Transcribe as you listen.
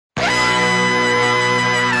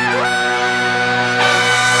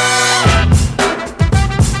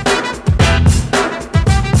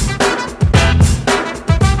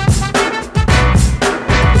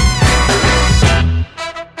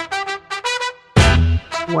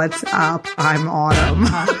What's up? I'm Autumn.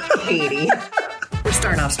 Katie. We're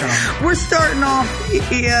starting off strong. We're starting off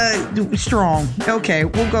strong. Okay,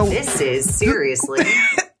 we'll go. This is seriously.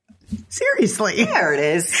 Seriously. There it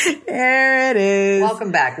is. There it is.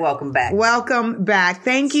 Welcome back. Welcome back. Welcome back.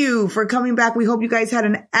 Thank you for coming back. We hope you guys had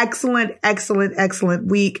an excellent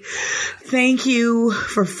week. Thank you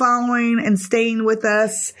for following and staying with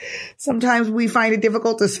us. Sometimes we find it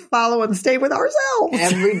difficult to follow and stay with ourselves.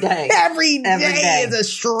 Every day. Every day is a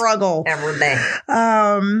struggle. Every day.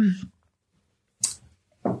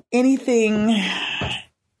 Anything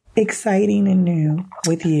exciting and new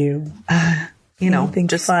with you? Anything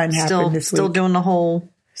just fun happened this week? Still doing the whole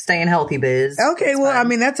staying healthy biz. Okay, well, I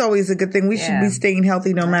mean, that's always a good thing. We should be staying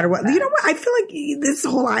healthy no matter what. You know what? I feel like this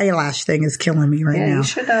whole eyelash thing is killing me right now. You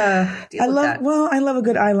should deal with that. Well, I love a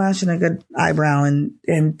good eyelash and a good eyebrow,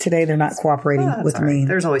 and today they're not cooperating with me.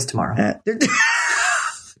 There's always tomorrow.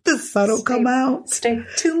 The sun will come out. Stay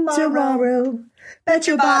tomorrow. Bet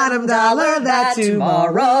your bottom dollar that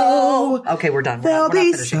tomorrow. Okay, we're done. There'll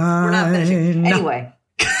be sun. We're not finishing. Anyway.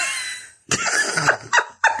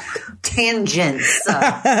 Tangents.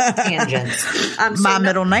 My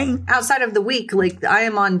middle name. Outside of the week, like I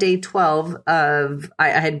am on day 12 of, I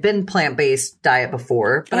had been plant-based diet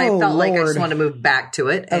before, but I felt like I just wanted to move back to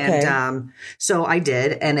it. Okay. And so I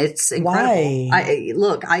did, and it's incredible.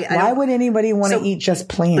 Why? Why would anybody want to eat just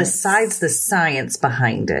plants? Besides the science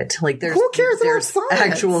behind it, like who cares about science?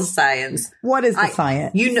 Actual science. What is the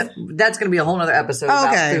science? That's going to be a whole other episode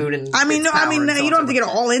about food and you don't have to get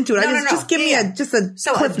all into it. Just give me a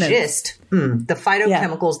cliff notes. Gist. The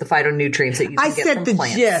phytochemicals, the phytonutrients that you can get from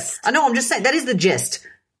plants. Gist. I know, I'm just saying, that is the gist.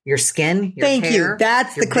 Your skin, your Thank hair. you.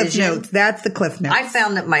 That's the cliff notes. That's the cliff notes. I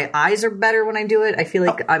found that my eyes are better when I do it. I feel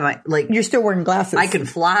like I might, You're still wearing glasses. I can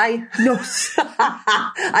fly. No.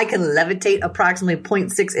 I can levitate approximately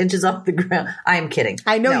 0.6 inches off the ground. I am kidding.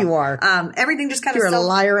 I know you are. Everything just kind You're of a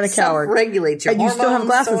liar and a coward. Self-regulates your hormones. And you still have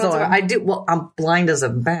glasses on. I do. Well, I'm blind as a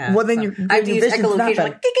bat. Well, then I have to use echolocation,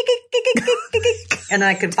 like, and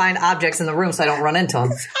I can find objects in the room so I don't run into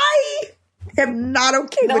them. I am not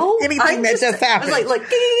okay with anything that just happened. I was like,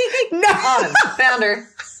 no. Autumn, found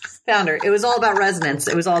her. It was all about resonance.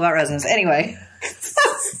 Anyway.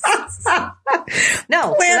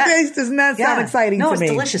 No. Plant-based does not sound exciting to me. No,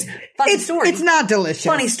 it's delicious. Funny story. It's not delicious.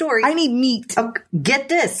 Funny story. I need meat. Get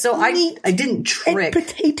this. So I didn't trick. And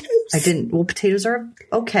potatoes. Well, potatoes are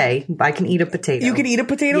okay. I can eat a potato. You can eat a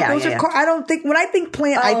potato? Yeah, Those are I don't think, when I think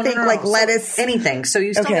plant, I think like lettuce. Anything. So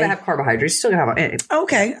you still gotta have carbohydrates. You still gotta have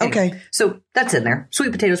Okay. So that's in there.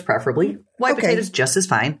 Sweet potatoes preferably. White potatoes just as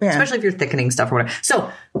fine. Yeah. Especially if you're thickening stuff or whatever.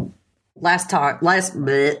 So last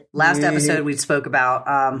episode we spoke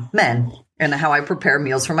about men and how I prepare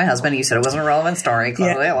meals for my husband. You said it wasn't a relevant story.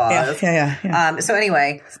 Clearly it was. Yeah. So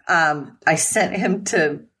anyway, I sent him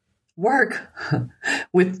to work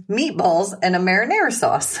with meatballs and a marinara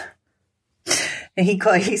sauce. And he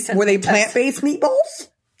sent Were they plant-based meatballs?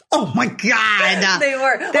 Oh my God. They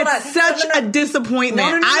were. That's such a disappointment.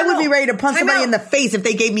 No. I would be ready to punch somebody in the face if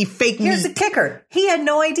they gave me fake meat. Here's the kicker. He had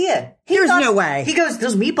no idea. There's no way. He goes,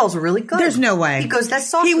 those meatballs are really good. There's no way. He goes, that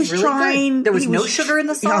sauce was really good. There was no sugar in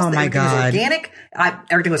the sauce. Oh my God. It was organic.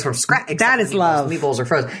 Everything was from scratch. That is love. Meatballs are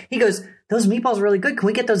frozen. He goes, those meatballs are really good. Can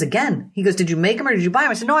we get those again? He goes, did you make them or did you buy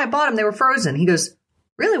them? I said, no, I bought them. They were frozen. He goes,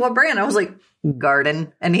 really? What brand? I was like,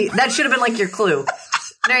 Garden. And that should have been like your clue.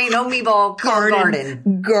 There ain't no meatball called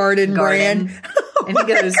Garden brand. And he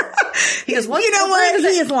goes, what? You know what?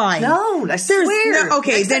 He is lying. No, I swear.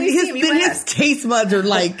 Then his taste buds are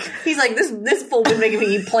like. He's like, this fool been making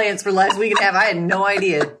me eat plants for the last week and a half. I had no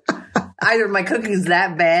idea. Either my cooking is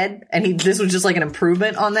that bad and this was just like an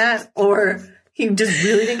improvement on that, or he just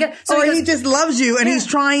really didn't get it. So he just loves you and he's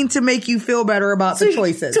trying to make you feel better about the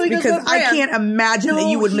choices. Because I can't imagine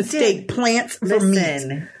that you would mistake plants for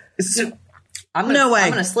meat. I'm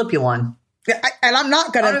going to slip you one. And I'm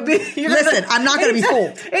not going to listen. I'm not going to be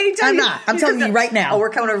fooled. I'm not. I'm telling you right now. Oh, we're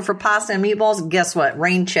coming over for pasta and meatballs. Guess what?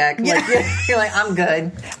 Rain check. Yeah. You're like, I'm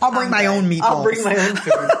good. I'll bring my own meatballs. I'll bring my own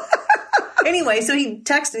food. Anyway, so he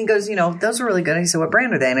texted and he goes, those are really good. And he said, what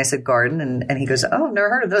brand are they? And I said, Garden. And he goes, oh, I've never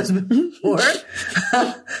heard of those before.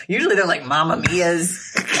 Usually they're like Mamma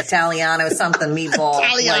Mia's, Italiano, something meatball.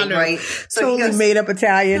 Italiano. Right? So totally made up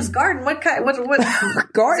Italian. He goes, Garden, what kind? What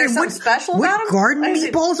Garden? Is there something special about them? What Garden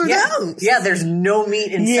meatballs are those? Yeah, there's no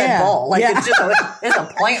meat in said ball. Like it's just it's a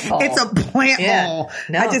plant ball. It's a plant ball.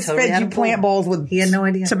 No, I just fed you plant balls with he had no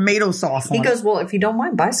idea. Tomato sauce on He goes, well, if you don't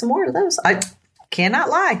mind, buy some more of those. Cannot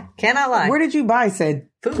lie. Where did you buy said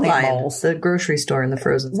Food plant Lion, balls? the grocery store in the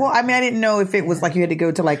frozen section. Well, I mean, I didn't know if it was like you had to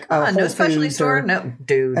go to like a Whole no specialty Foods store. or- No,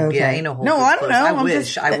 dude. Okay. Yeah, ain't no Whole No, Foods I don't close. know. I I'm wish.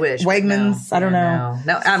 just- I wish. Wegmans, No, I don't know.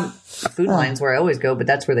 No, Food Lion's where I always go, but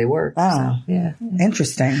that's where they work. Oh. So, yeah.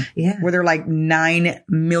 Interesting. Yeah. Were there like 9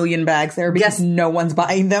 million bags there because no one's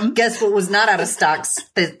buying them? Guess what was not out of stocks?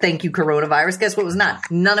 Thank you, coronavirus. Guess what was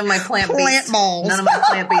not? None of my plant-based balls. None of my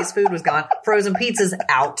plant-based food was gone. Frozen pizza's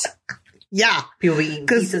out. Yeah. People be eating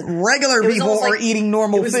Because pizzas. regular It was people almost are like- eating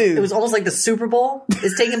normal food. It was almost like the Super Bowl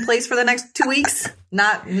is taking place for the next 2 weeks.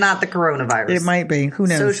 Not the coronavirus. It might be. Who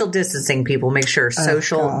knows? Social distancing, people. Make sure.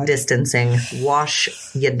 Social God. distancing. Wash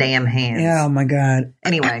your damn hands. Yeah, oh my God.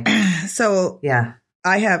 Anyway. So Yeah.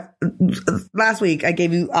 I have, last week I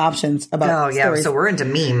gave you options about Oh, yeah. stories. So we're into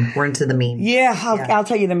meme. We're into the meme. Yeah, I'll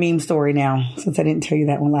tell you the meme story now since I didn't tell you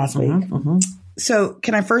that one last week. So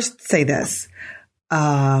can I first say this?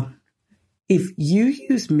 If you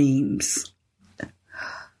use memes,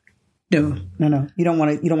 no, you don't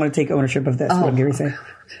want to take ownership of this. What I'm going to say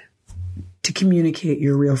to communicate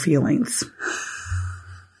your real feelings.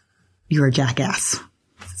 You're a jackass.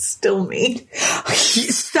 Still me.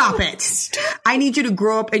 Stop it! I need you to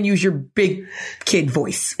grow up and use your big kid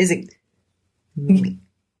voice. Is it me?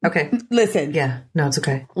 Okay. Listen. Yeah. No, it's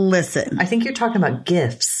okay. Listen. I think you're talking about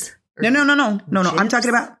GIFs. No. I'm talking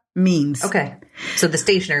about memes. Okay. So the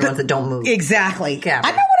stationary ones that don't move. Exactly. Yeah.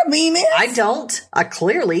 I know what a meme is. I don't.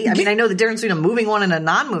 Clearly. I mean, I know the difference between a moving one and a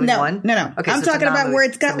non-moving one. No. Okay, I'm so talking about where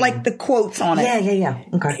it's got like the quotes on it. Yeah.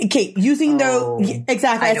 Okay. Okay, using those.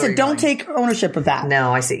 Exactly. I I know where said you're don't going. take ownership of that.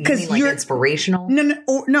 No, I see. You 'Cause mean like you're- inspirational?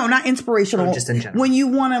 No, not inspirational. Oh, just in general. When you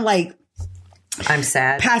want to like I'm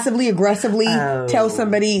sad. passively aggressively Oh. tell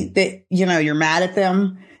somebody that, you're mad at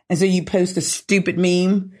them. And so you post a stupid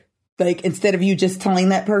meme. Like, instead of you just telling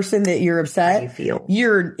that person that you're upset, How you feel.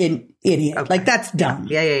 you're an idiot. Okay. Like, that's dumb.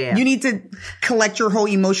 Yeah. You need to collect your whole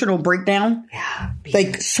emotional breakdown. Yeah.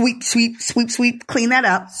 Like, sweep, clean that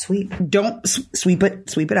up. Sweep. Don't sweep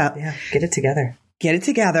it up. Yeah. Get it together. Get it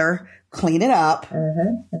together, clean it up,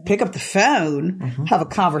 pick up the phone, have a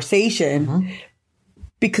conversation,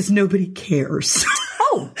 because nobody cares.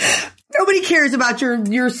 Nobody cares about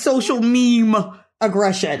your social meme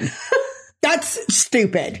aggression. That's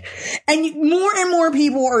stupid. And more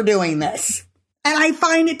people are doing this. And I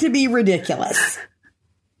find it to be ridiculous.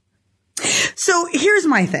 So here's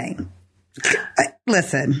my thing.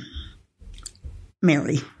 Listen,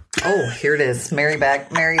 Mary. Oh, here it is. Mary's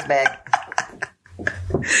back.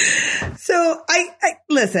 So I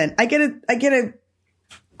listen, I get a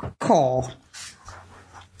call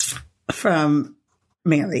from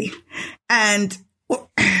Mary, and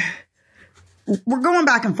we're going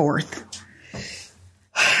back and forth.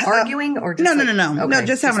 Arguing or just No, like, no, okay,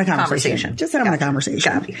 just having a conversation. Just having a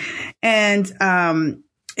conversation. Got it.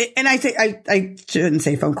 And I say I shouldn't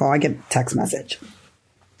say phone call. I get a text message.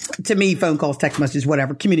 To me, phone calls, text messages,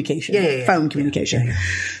 whatever, communication, phone communication. Yeah.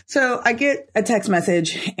 So I get a text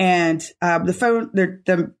message, and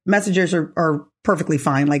the messages are perfectly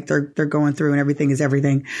fine. Like they're going through, and everything is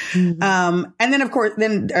everything. And then of course,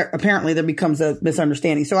 apparently there becomes a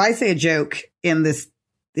misunderstanding. So I say a joke in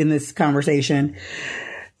this conversation.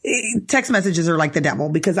 Text messages are like the devil,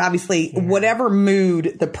 because obviously whatever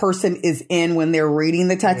mood the person is in when they're reading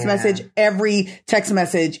the text message, every text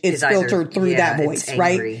message is filtered through that voice,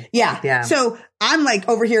 right? Yeah. So I'm like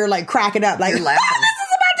over here, like cracking up, like, this is about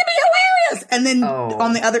to be hilarious. And then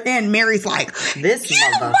on the other end, Mary's like, this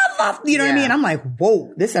mother, you know what I mean? I'm like,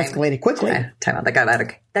 whoa, this escalated quickly. Time out. That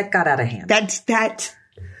got out of hand.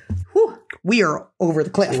 Whew, we are over the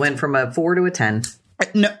cliff. We went from a 4 to a 10.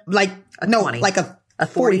 No, like a 20. Like a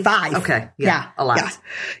 45. Okay. Yeah. A lot.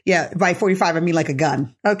 Yeah. By 45, I mean like a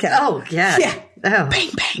gun. Okay. Oh, yeah. Yeah. Oh. Bang,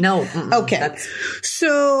 bang. No. Okay. That's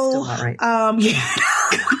still not right. Yeah.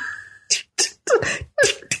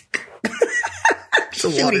 It's a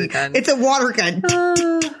water gun. It's a water gun.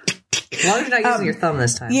 As long as you're not using your thumb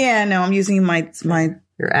this time. Yeah, no, I'm using my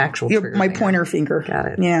your actual trigger my finger. pointer finger. Got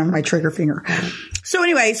it. Yeah, my trigger finger. So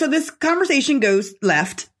anyway, so this conversation goes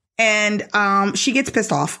left, and she gets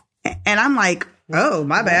pissed off, and I'm like, oh,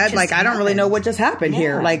 my bad. Like, I don't really know what just happened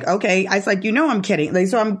here. Like, okay. I was like, I'm kidding. Like,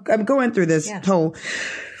 so I'm going through this whole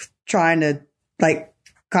trying to like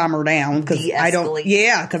calm her down, because I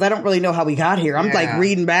don't really know how we got here. I'm like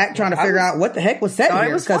reading back, trying to figure out what the heck was said here.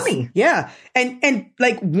 It was funny. Yeah. And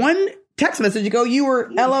like one text message ago, you were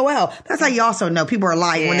LOL. That's how you also know people are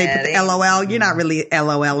lying when they put the LOL. You're not really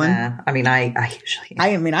LOLing. I mean, I usually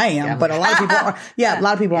am. I am, but a lot of people are. Yeah, a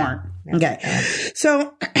lot of people aren't. Okay.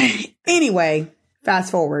 So anyway, fast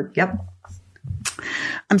forward. Yep.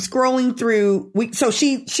 I'm scrolling through. So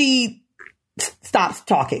she stops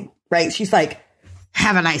talking, right? She's like,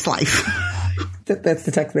 have a nice life. That's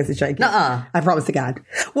the text message I get. I promise to God.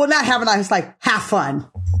 Well, not have a nice life, have fun.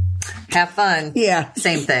 Have fun. Yeah.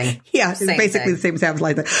 Same thing. Yeah. It's basically the same as have a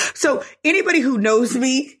life. So anybody who knows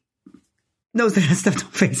me knows that stuff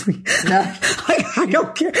don't faze me. No. Like, I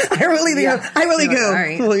don't care. I really do. I really go,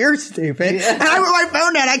 right. Well, you're stupid. Yeah. And I put my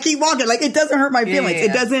phone down. I keep walking. Like, it doesn't hurt my feelings.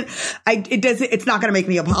 Yeah. It doesn't, it's not going to make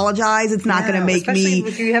me apologize. It's not going to make me.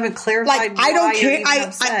 If you haven't clarified. Like, I don't care.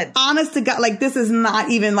 I honest to God, like, this is not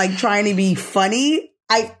even like trying to be funny.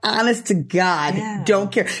 I honest to God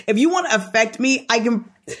don't care. If you want to affect me, I can.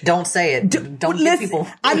 Don't say it. Don't give people.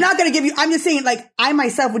 I'm not going to give you. I'm just saying, like, I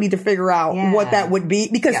myself would need to figure out what that would be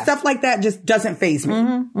because stuff like that just doesn't faze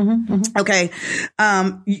me. Okay.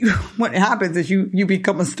 What happens is you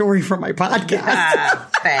become a story from my podcast.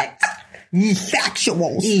 Fact.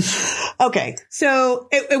 Factuals. Okay. So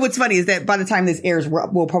what's funny is that by the time this airs,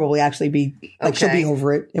 we'll probably actually be like, she'll be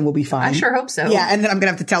over it and we'll be fine. I sure hope so. Yeah. And then I'm going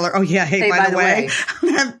to have to tell her, oh yeah. Hey, by the way.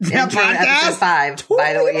 Episode 5, totally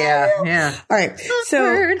by the way. Yeah. All right.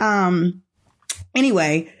 So,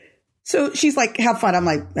 anyway, so she's like, have fun. I'm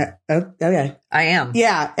like, okay. I am.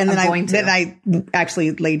 Yeah. And then I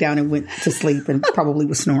actually laid down and went to sleep and probably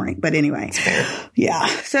was snoring. But anyway. Yeah.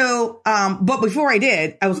 So, but before I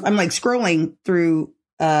did, I'm like scrolling through,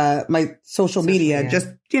 my social media, just,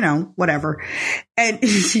 whatever. And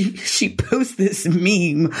she posts this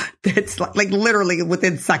meme that's like literally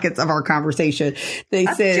within seconds of our conversation. They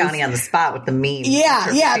said Johnny on the spot with the meme.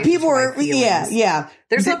 Yeah. People are, yeah.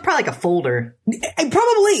 There's probably like a folder.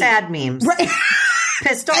 Probably. Sad memes. Right.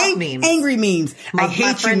 Pissed off memes. Angry memes. I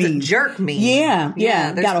hate you memes. A jerk meme.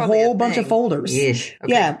 Yeah. Got a whole bunch of folders. Okay,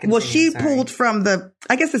 yeah. Well, she pulled from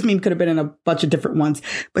I guess this meme could have been in a bunch of different ones,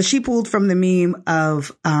 but she pulled from the meme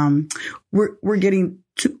of, we're getting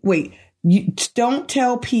to, you don't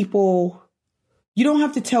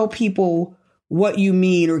have to tell people what you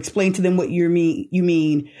mean or explain to them what you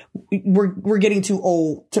mean. We're getting too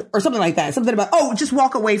old or something like that. Something about, just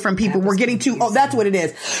walk away from people. We're getting too old. That's what it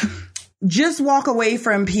is. Just walk away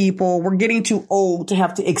from people. We're getting too old to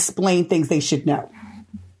have to explain things they should know.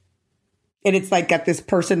 And it's like got this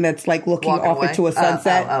person that's like looking off into a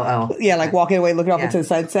sunset. Yeah, like walking away, looking off into the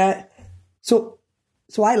sunset. So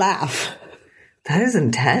I laugh. That is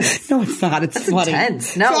intense. No, it's not. It's funny.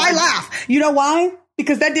 Intense. No. So I laugh. You know why?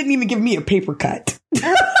 Because that didn't even give me a paper cut.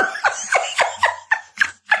 You're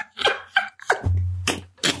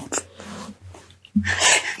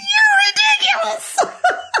ridiculous.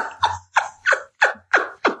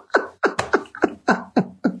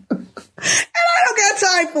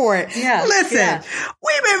 Time for it. Yeah. Listen,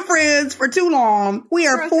 we've been friends for too long. We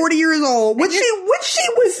are 40 years old.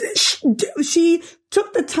 She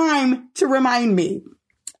took the time to remind me.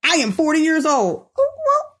 I am 40 years old.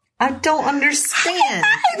 Well, I don't understand.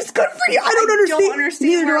 It's good for you. I don't understand. I don't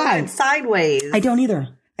understand. Neither do I. Sideways. I don't either.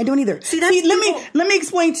 See, let me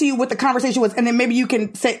explain to you what the conversation was, and then maybe you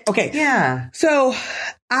can say, okay. Yeah. So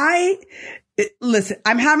listen,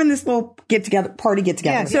 I'm having this little party get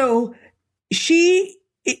together. Yeah. So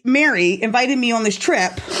Mary invited me on this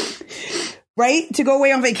trip, right? To go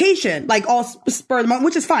away on vacation, like all spur of the moment,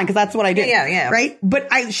 which is fine because that's what I did. Yeah. Right.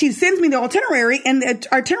 But she sends me the itinerary and the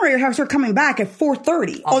itinerary has her coming back at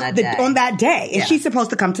 4:30 on that day. And she's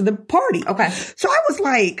supposed to come to the party. Okay. So I was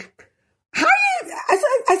like, I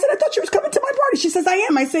said, I thought she was coming to my party. She says, I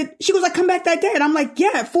am. She goes, I come back that day. And I'm like,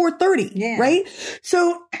 yeah, at 4:30. Yeah. Right.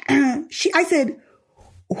 So I said,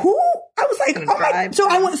 who? I was like, oh my,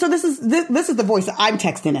 so this is the voice that I'm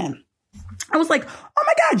texting in. I was like, oh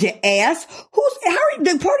my God, you ass.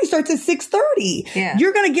 The party starts at 6:30. Yeah.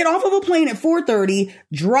 You're going to get off of a plane at 4:30,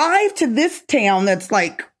 drive to this town that's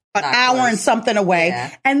like an hour and something away.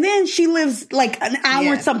 Yeah. And then she lives like an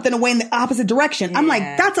hour and something away in the opposite direction. I'm like,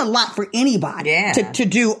 that's a lot for anybody to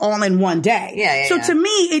do all in one day. Yeah. So to me,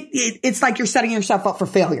 it's like you're setting yourself up for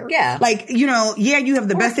failure. Yeah. Like, you have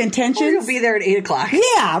the best intentions. Or you'll be there at 8:00.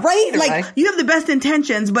 Yeah, right? Either way. You have the best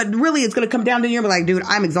intentions, but really it's going to come down to you and be like, dude,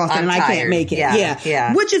 I'm exhausted and tired. I can't make it.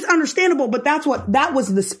 Yeah. Which is understandable, but that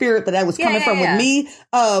was the spirit that I was coming from with me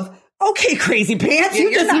of, okay, crazy pants,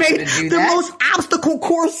 you just made the most obstacle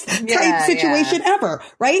course type situation ever,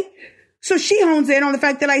 right? So she hones in on the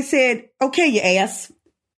fact that I said, okay, you ass.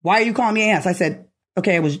 Why are you calling me ass? I said,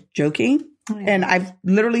 okay, I was joking. And I've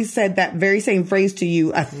literally said that very same phrase to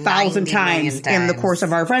you 1,000 times in the course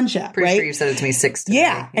of our friendship, Pretty right? sure you said it to me 6 times.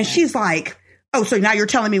 Yeah. And she's like, oh, so now you're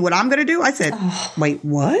telling me what I'm going to do? I said, wait,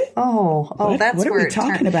 what? That's what are we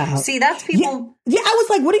talking about? See, that's people. Yeah, I was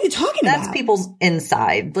like, what are you talking about? That's people's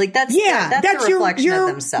inside. Like that's a reflection of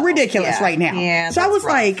themselves. Ridiculous right now. Yeah. So I was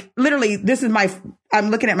like, literally, this is I'm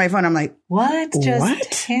looking at my phone. I'm like, what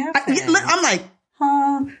just happened? I'm like,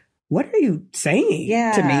 huh? What are you saying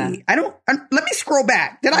to me? Let me scroll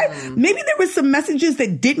back. Maybe there was some messages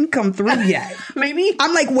that didn't come through yet. Maybe.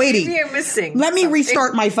 I'm like waiting. Maybe I'm missing Let me something.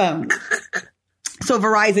 restart my phone so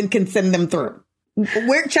Verizon can send them through.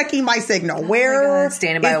 We're checking my signal. Where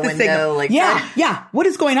standing by a window, like yeah. What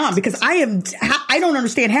is going on? Because I don't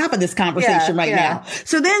understand half of this conversation now.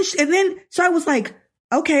 So I was like,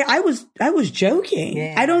 okay, I was joking.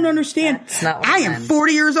 Yeah, I don't understand. That's not what I am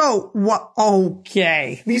 40 years old. What?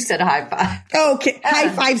 Okay. You said high five. Okay. High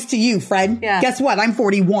fives to you, Fred. Yeah. Guess what? I'm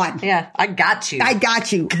 41. Yeah. I got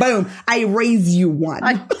you. Boom. I raise you one.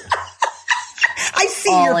 I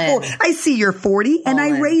see you're 40 and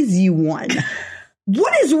I raise you one.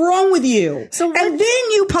 What is wrong with you? And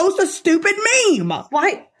then you post a stupid meme.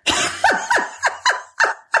 Why?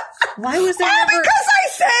 Why was that? Because I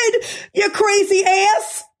said, you crazy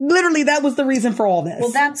ass. Literally, that was the reason for all this.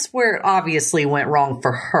 Well, that's where it obviously went wrong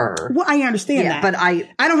for her. Well, I understand that. But I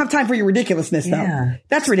don't have time for your ridiculousness, though. Yeah.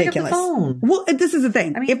 That's ridiculous. Well, this is the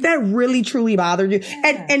thing. I mean, if that really, truly bothered you,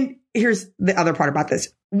 and here's the other part about this.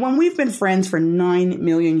 When we've been friends for 9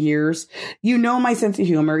 million years, you know my sense of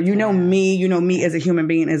humor. You know me as a human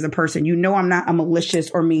being, as a person. You know I'm not a malicious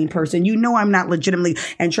or mean person. You know I'm not legitimately,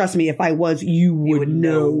 and trust me, if I was, you would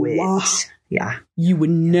know it. Yeah. You would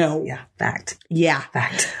know. Yeah. Fact. Yeah.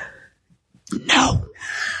 Fact. No.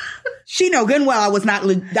 She know good and well I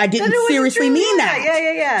didn't seriously mean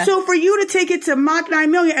that. Yeah. So for you to take it to Mach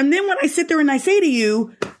 9 million, and then when I sit there and I say to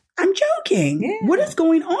you, I'm joking. Yeah. What is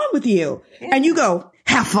going on with you? Yeah. And you go,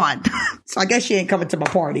 have fun. So I guess she ain't coming to my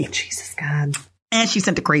party. Jesus God. And she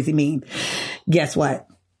sent a crazy meme. Guess what?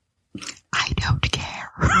 I don't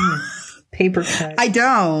care. Paper cut. I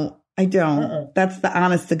don't. That's the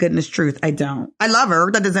honest to goodness truth. I don't. I love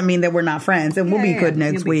her. That doesn't mean that we're not friends, and we'll be good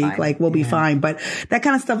next week. Fine. We'll be fine. But that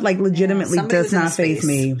kind of stuff, legitimately does not faze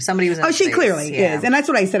me. Somebody was in she space. Clearly is. And that's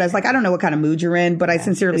what I said. I was like, I don't know what kind of mood you're in, but I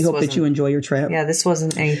sincerely hope that you enjoy your trip. Yeah, this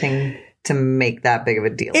wasn't anything to make that big of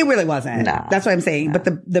a deal. It really wasn't. Nah. That's what I'm saying. Nah.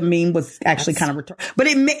 But the meme was actually kind of retarded. But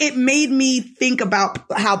it made me think about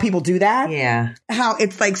how people do that. Yeah. How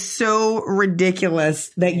it's so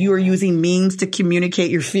ridiculous that you are using memes to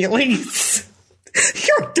communicate your feelings.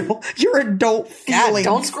 Your adult feelings. God,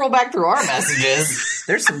 don't scroll back through our messages.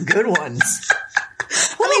 There's some good ones.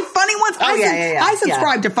 Funny ones. I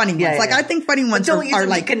subscribe to funny ones. I think funny ones are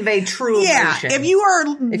to convey true emotion. If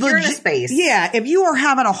you're in a space. Yeah. If you are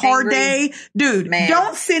having a hard day, dude,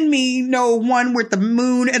 don't send me one where the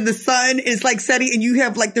moon and the sun is setting and you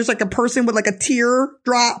have there's a person with a tear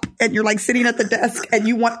drop and you're sitting at the desk and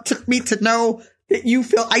you want me to know that you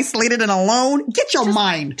feel isolated and alone. Get your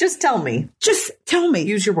mind. Just tell me. Use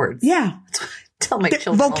your words. Yeah. Tell me.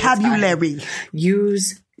 Vocabulary.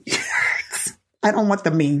 Use your words. I don't want the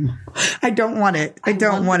meme. I don't want it. I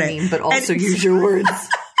don't want it. Meme, but also use your words. I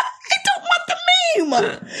don't want the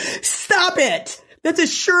meme. Stop it. That's a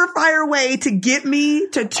surefire way to get me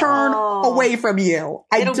to turn away from you.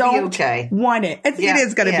 It'll be okay. Want it. It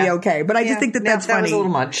is going to be okay. But I just think that's funny. That was a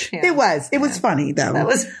little much. Yeah. It was. It was funny,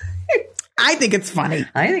 though. I think it's funny.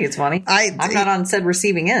 I'm not on said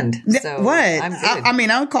receiving end. So what? I'm good.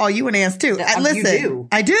 I'll call you an ass too. Listen, you do.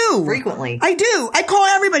 I do. Frequently. I do. I call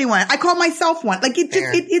everybody one. I call myself one.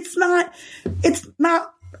 It's not, it's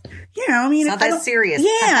not that serious.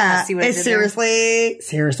 Yeah. See what I did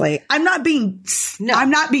seriously. I'm not being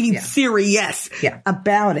serious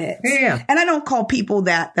about it. Yeah. And I don't call people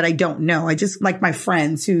that I don't know. I just my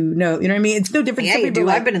friends who know, you know what I mean? It's no different. Yeah, you do.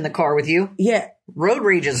 I've been in the car with you. Yeah. Road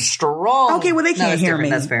rage is strong. Okay, well, they can't hear me.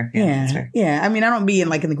 That's fair. Yeah. That's fair. Yeah. I don't be in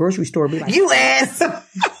the grocery store. Be you ass!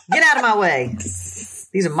 Get out of my way.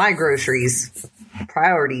 These are my groceries.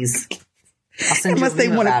 Priorities. I'll send you a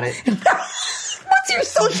meme about it. What's your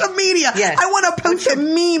social media? Yeah. I want to post a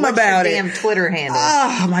meme about it. Damn Twitter handle.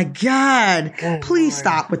 Oh my God. Please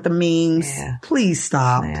stop with the memes. Yeah. Please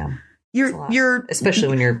stop. Yeah. You're especially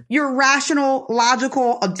when you're rational,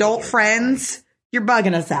 logical adult friends. You're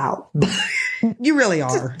bugging us out. You really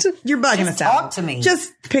are. You're bugging us out. Talk to me.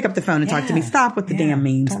 Just pick up the phone and talk to me. Stop with the damn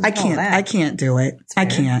memes. I can't do it. I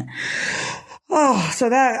can't. Oh, so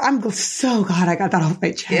I'm so glad I got that off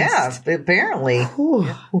my chest. Yeah, apparently.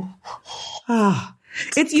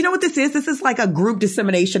 It's, you know what this is? This is like a group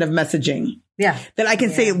dissemination of messaging. Yeah. That I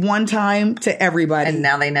can say it one time to everybody. And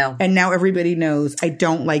now they know. And now everybody knows I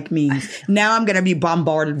don't like memes. Now I'm going to be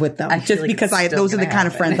bombarded with them just because those are the kind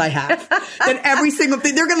of friends I have. That every single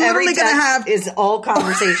thing, they're literally going to have. Is all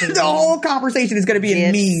conversation. The whole conversation is going to be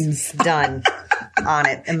in memes. Done on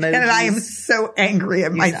it. Emojis. And I am so angry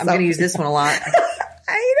at myself. I'm going to use this one a lot.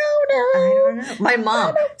 I don't don't know. My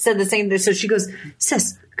mom said the same thing. So she goes,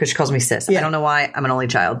 sis, because she calls me sis. I don't know why. I'm an only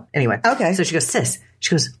child. Anyway. Okay. So she goes, sis.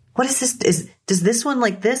 She goes, what is this? Does this one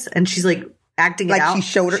like this? And she's like acting it out.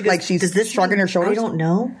 She goes, like she's does this shrugging her shoulders? I don't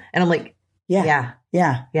know. And I'm like, yeah.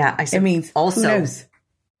 I said, it means also, who knows?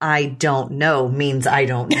 I don't know means I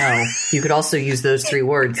don't know. You could also use those 3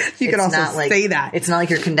 words. You could also say that. It's not like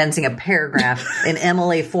you're condensing a paragraph in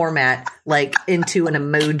MLA format, like into an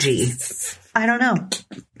emoji. I don't know.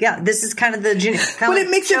 Yeah, this is kind of the but it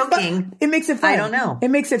makes joking. It fun. It makes it fun. I don't know. It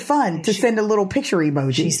makes it fun to send a little picture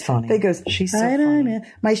emoji. She's funny. It goes, she's so funny.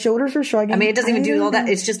 My shoulders are shrugging. I mean, it doesn't even do all that.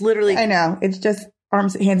 It's just literally. I know. It's just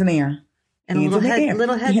arms, hands in the air. And a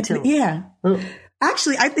little head tilt. Yeah.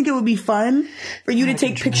 Actually, I think it would be fun for you to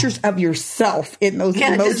take pictures of yourself in those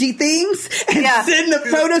emoji things and send the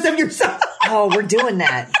photos of yourself. Oh, we're doing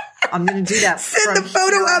that. I'm going to do that. Send the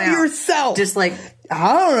photo of yourself. Just like,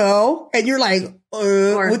 I don't know. And you're like,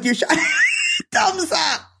 with your thumbs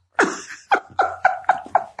up.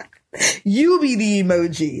 You be the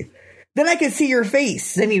emoji. Then I can see your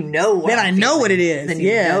face. Then you know what I know what it is. Then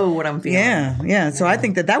you know what I'm feeling. Yeah. So I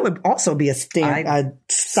think that would also be a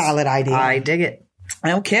solid idea. I dig it.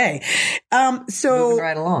 Okay. So moving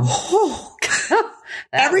right along.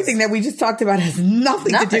 Everything that we just talked about has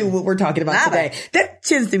nothing to do with what we're talking about today. That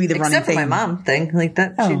tends to be the running thing. Except for my mom thing. Like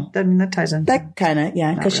that. That ties in. That kind of,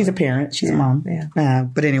 because she's a parent. She's a mom. Yeah.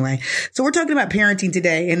 But anyway, so we're talking about parenting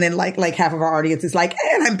today. And then like half of our audience is like,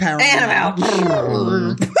 and I'm parenting. And I'm out.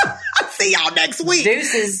 See y'all next week.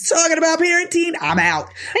 Deuces. Talking about parenting. I'm out.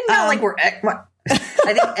 And not like we're...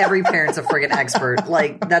 I think every parent's a friggin' expert.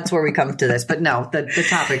 Like, that's where we come to this. But no, the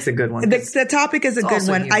topic's a good one. The topic is a good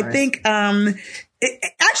one. Humorous. I think,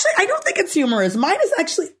 actually, I don't think it's humorous. Mine is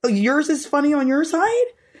actually, yours is funny on your side.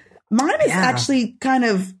 Mine is actually kind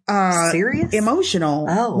of serious, emotional.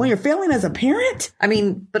 Oh, when you're failing as a parent. I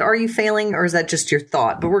mean, but are you failing, or is that just your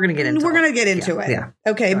thought? But we're going to get into. We're going to get into it. Yeah.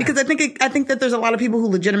 Okay. Because I think that there's a lot of people who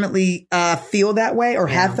legitimately feel that way, or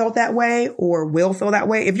have felt that way, or will feel that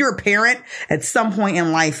way. If you're a parent, at some point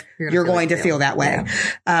in life, you're going to feel that way.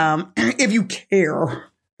 Yeah. If you care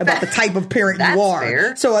about the type of parent you are.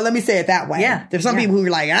 Fair. So let me say it that way. Yeah. There's some people who are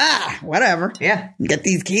like, whatever. Yeah. Get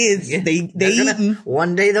these kids. Yeah. They eating.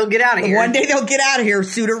 One day they'll get out of here. One day they'll get out of here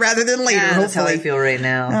sooner rather than later. Yeah, that's how I feel right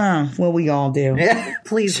now. Well, we all do. Yeah.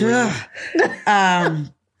 Please.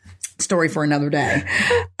 Story for another day.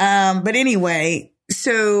 But anyway,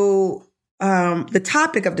 so the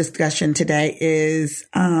topic of discussion today is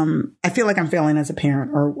I feel like I'm failing as a parent,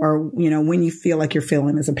 or when you feel like you're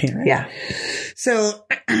failing as a parent. Yeah. So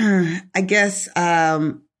I guess I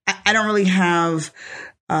don't really have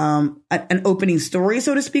an opening story,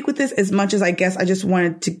 so to speak, with this, as much as I guess I just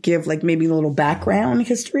wanted to give like maybe a little background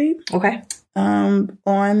history. Okay. On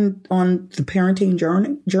the parenting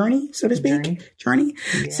journey, so to speak. Journey.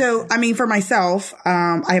 Yeah. So, I mean, for myself,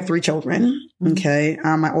 I have 3 children. Okay.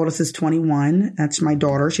 My oldest is 21. That's my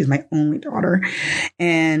daughter. She's my only daughter.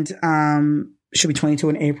 And, she'll be 22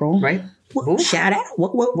 in April. Right. Shout out.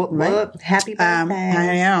 What? Happy birthday.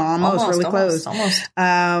 I know. Almost really close. Almost.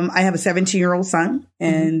 I have a 17-year-old son,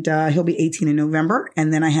 and he'll be 18 in November.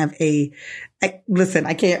 And then I have listen,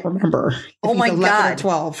 I can't remember. Oh my God. Or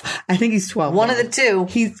 12. I think he's 12. One of the two.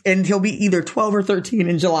 He'll be either 12 or 13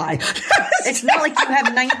 in July. It's not like you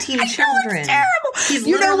have 19 children. It's terrible. He's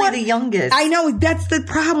literally the youngest. I know. That's the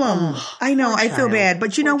problem. I know. I feel bad.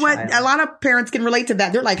 But you know what? A lot of parents can relate to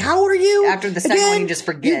that. They're like, how old are you? After the second one, you just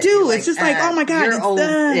forget. You do. It's just like, oh my God. You're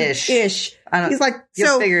old-ish. He's like,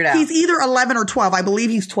 you'll figure it out. He's either 11 or 12. I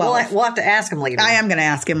believe he's 12. We'll have to ask him later. I am going to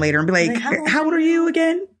ask him later and be like, how old are you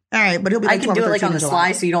again? All right, but he'll be like 12 or 13 I can do it like on the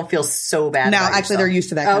sly so you don't feel so bad. No, actually, they're used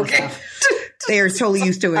to that kind of stuff. They are totally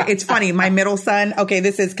used to it. It's funny. My middle son, okay,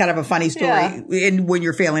 this is kind of a funny story when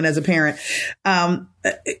you're failing as a parent.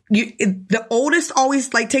 The oldest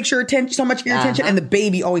always like takes your attention, so much of your attention, and the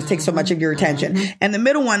baby always takes so much of your attention. And the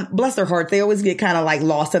middle one, bless their heart, they always get kind of like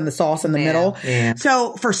lost in the sauce in the middle. Yeah.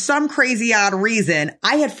 So for some crazy odd reason,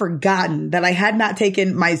 I had forgotten that I had not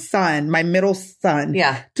taken my son, my middle son,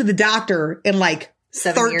 to the doctor in like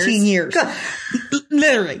 13 years.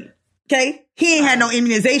 Literally. Okay. He ain't had no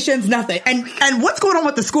immunizations, nothing. And what's going on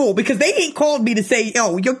with the school? Because they ain't called me to say,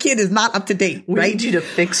 yo, your kid is not up to date. We need you to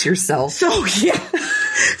fix yourself. So,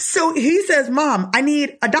 So he says, Mom, I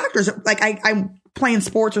need a doctor's, like I'm playing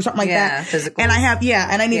sports or something like that. Physical. And I have,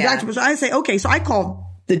 and I need a doctor. So I say, okay. So I called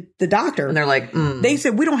the doctor. And they're like, They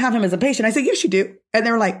said, we don't have him as a patient. I said, yes, you do. And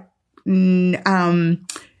they were like,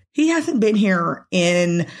 He hasn't been here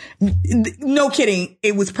in, no kidding,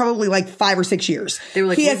 it was probably like 5 or 6 years. They were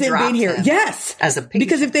like, he hasn't been here. Yes. As a patient.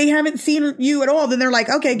 Because if they haven't seen you at all, then they're like,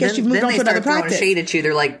 okay, I guess you've moved on to another practice. Shade at you.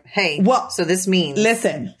 They're like, hey, well, so this means.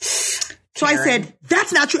 Listen. So I said,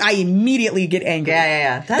 that's not true. I immediately get angry.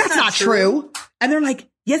 Yeah. That's not true. And they're like,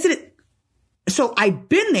 yes, it is. So I've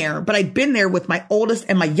been there, but I've been there with my oldest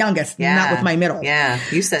and my youngest, not with my middle. Yeah.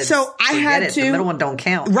 You said, so I had to. The middle one don't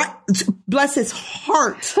count. Right. Bless his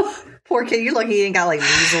heart. Poor kid. You're lucky he ain't got like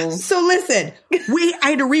measles. So listen, I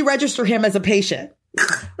had to re-register him as a patient.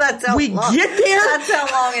 That's how long. Get there. That's how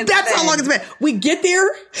long it's been. That's how long it's been. We get there.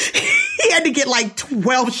 He had to get like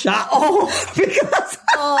 12 shots.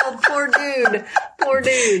 Poor dude.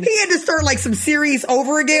 He had to start like some series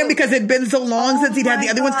over again because it'd been so long since he'd had the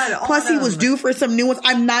other ones. Plus he was due for some new ones.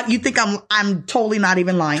 I'm totally not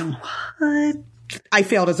even lying. What? I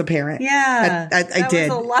failed as a parent. Yeah. I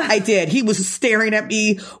did. I did. He was staring at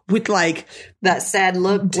me with like that sad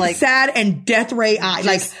look, like sad and death ray eye.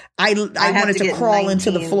 Like I wanted to crawl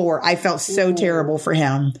into the floor. I felt so terrible for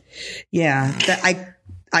him. Yeah. That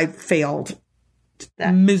I failed.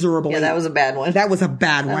 Miserably. Yeah, that was a bad one. That was a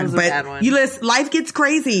bad one. Life gets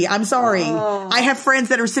crazy. I'm sorry. I have friends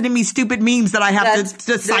that are sending me stupid memes that I have to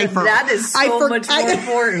decipher. That is so much more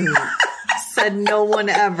important. Said no one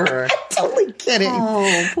ever. I'm totally kidding.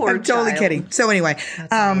 Oh, poor I'm totally kidding. So anyway.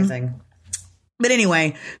 That's amazing. But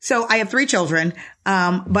anyway, so I have 3 children.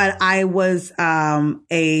 But I was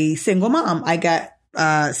a single mom. I got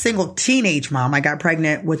single teenage mom. I got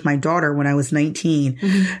pregnant with my daughter when I was 19.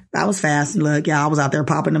 Mm-hmm. That was fast. Look, I was out there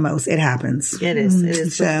popping the most. It happens. It is. It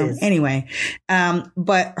is. So anyway,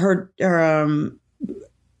 but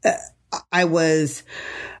I was,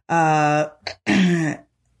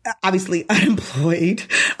 obviously unemployed,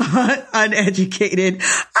 uneducated,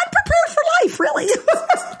 unprepared for life, really.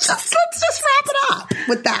 Let's just wrap it up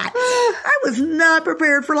with that. I was not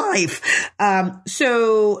prepared for life.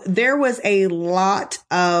 So there was a lot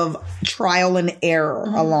of trial and error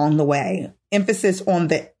along the way. Emphasis on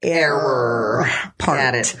the error part.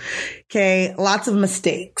 Got it. Okay. Lots of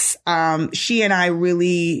mistakes. She and I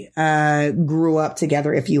really, grew up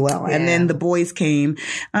together, if you will. Yeah. And then the boys came,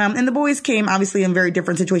 obviously in very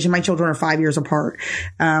different situations. My children are 5 years apart.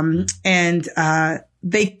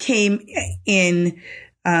 They came in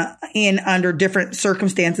under different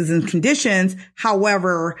circumstances and conditions.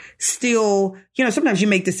 However, still, sometimes you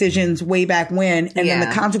make decisions way back when, and then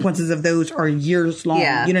the consequences of those are years long.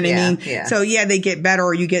 Yeah. You know what I mean? Yeah. So they get better,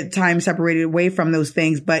 or you get time separated away from those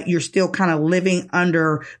things, but you're still kind of living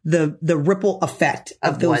under the ripple effect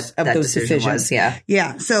of those decisions.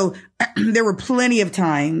 Yeah. So there were plenty of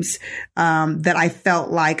times, that I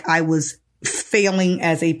felt like I was failing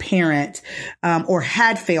as a parent, or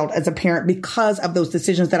had failed as a parent because of those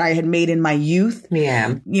decisions that I had made in my youth.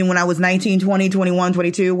 Yeah. When I was 19, 20, 21,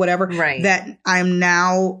 22, whatever. Right. That I'm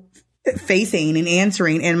now facing and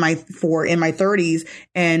answering in my 30s.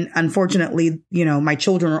 And unfortunately, my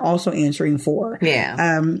children are also answering for.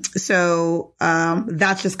 Yeah. So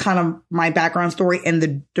that's just kind of my background story and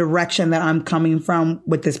the direction that I'm coming from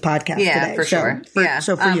with this podcast today. For sure.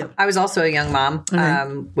 So for you. I was also a young mom,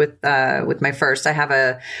 with my first. I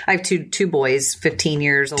have two boys, 15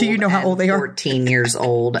 years old. Do you know how old they are? 14 years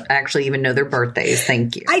old. I actually even know their birthdays.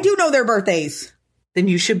 Thank you. I do know their birthdays. Then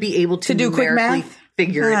you should be able to do quick math.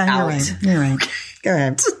 Figure it out. You're right. Go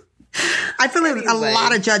ahead. I feel like a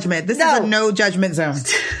lot of judgment. This is a no judgment zone.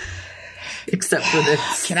 Except for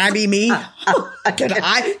this. Can I be me? Can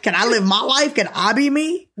I live my life? Can I be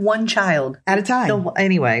me? One child at a time. So,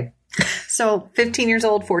 anyway. So 15 years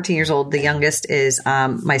old, 14 years old. The youngest is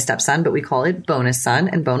my stepson, but we call it bonus son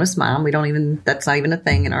and bonus mom. That's not even a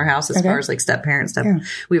thing in our house as far as like step parent stuff. Yeah.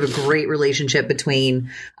 We have a great relationship between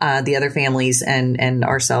the other families and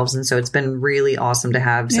ourselves. And so it's been really awesome to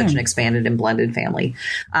have such an expanded and blended family.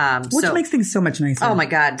 Which makes things so much nicer. Oh my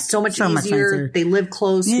God. So much easier. They live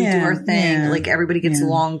close. We do our thing. Like everybody gets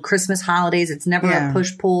along. Christmas holidays. It's never a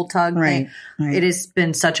push, pull, tug thing. Right. It has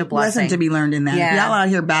been such a blessing. Lesson to be learned in that. Y'all out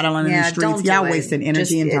here battling in the streets. Y'all wasting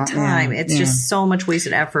energy and time. It's just so much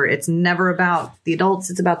wasted effort. It's never about the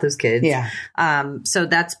adults. It's about those kids. Yeah. So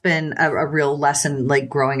that's been a real lesson, like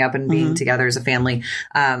growing up and being together as a family.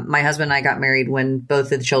 My husband and I got married when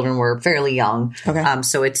both of the children were fairly young. Okay.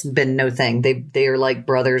 So it's been no thing. They are like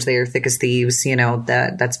brothers. They are thick as thieves.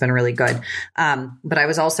 That's been really good. But I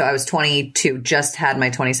was 22, just had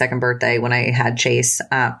my 22nd birthday when I had Chase,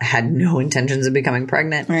 had no intentions of becoming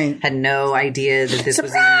pregnant. Right. Had no idea that this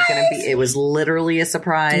was even going to be. It was literally a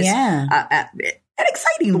surprise. Yeah. And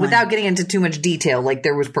exciting one. Without getting into too much detail, like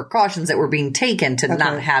there was precautions that were being taken to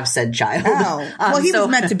not have said child. Oh, well, he was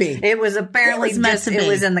meant to be. It was apparently it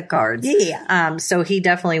was in the cards. Yeah. So he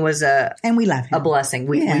definitely was and we love him. A blessing.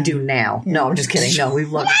 We do now. Yeah. No, I'm just kidding. No,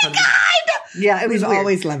 we've loved him. Yeah, we've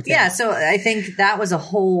always loved him. Yeah, so I think that was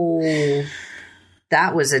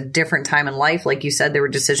a different time in life. Like you said, there were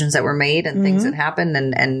decisions that were made and things that happened.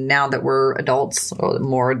 And now that we're adults, or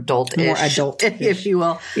more adult-ish, if you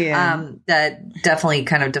will, that definitely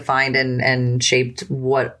kind of defined and shaped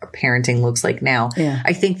what parenting looks like now. Yeah.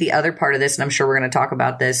 I think the other part of this, and I'm sure we're going to talk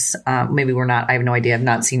about this, maybe we're not, I have no idea, I've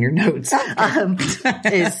not seen your notes,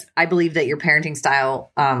 is I believe that your parenting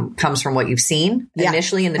style comes from what you've seen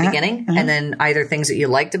initially in the beginning, and then either things that you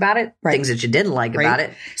liked about it, things that you didn't like about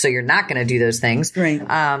it. So you're not going to do those things. Right.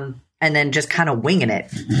 And then just kind of winging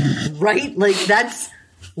it. Right? Like that's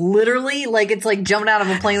literally like it's like jumping out of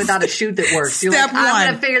a plane without a chute that works. You're Step like, I'm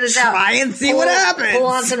going to figure this out. Try and see what happens. Pull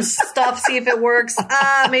on some stuff, see if it works.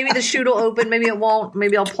 Maybe the chute will open. Maybe it won't.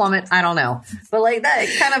 Maybe I'll plummet. I don't know. But like that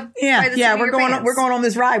kind of we're going on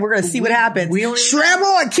this ride. We're going to see what happens. Strap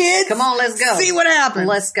on, kids. Come on, let's go. See what happens.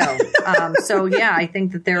 Let's go. So yeah, I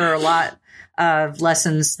think that there are a lot of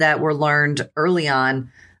lessons that were learned early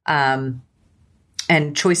on.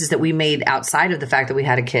 And choices that we made outside of the fact that we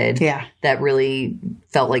had a kid that really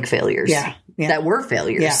felt like failures. Yeah. That were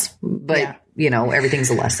failures. Yeah. But, everything's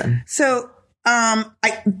a lesson. So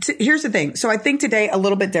here's the thing. So I think today a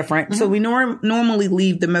little bit different. Mm-hmm. So we normally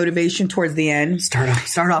leave the motivation towards the end. Start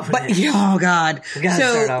off with it. Oh God.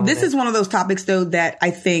 So this is one of those topics though that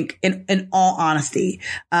I think in all honesty,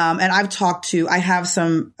 and I have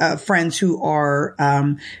some friends who are,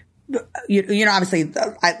 obviously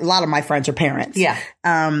a lot of my friends are parents. Yeah.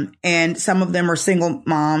 And some of them are single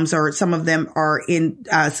moms, or some of them are in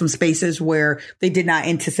some spaces where they did not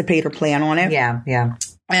anticipate or plan on it. Yeah. Yeah.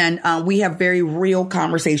 And we have very real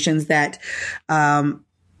conversations that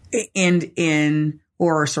end in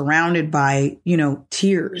or are surrounded by,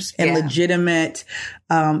 tears and legitimate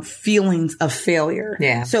feelings of failure.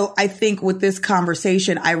 Yeah. So I think with this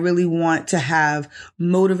conversation, I really want to have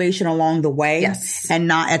motivation along the way and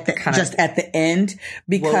not at the end,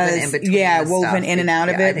 because woven in and out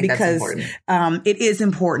of it, because it is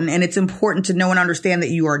important, and it's important to know and understand that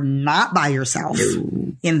you are not by yourself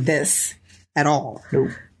in this at all. Nope.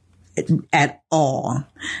 At all.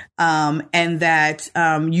 And that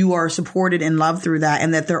you are supported and loved through that,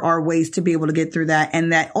 and that there are ways to be able to get through that,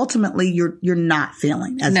 and that ultimately you're not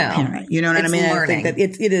failing as a parent. You know what I mean? Learning. I think that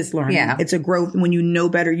it is learning. Yeah. It's a growth. When you know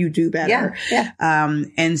better, you do better. Yeah.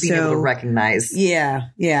 And being able to recognize. Yeah.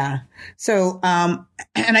 Yeah. So, and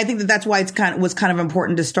I think that's why was kind of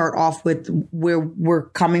important to start off with where we're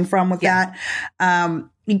coming from with that.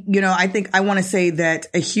 I think I want to say that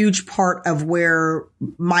a huge part of where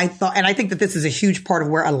my thought, and I think that this is a huge part of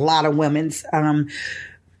where a lot of women's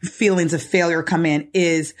feelings of failure come in,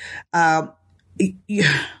 is you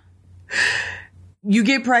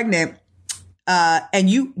get pregnant and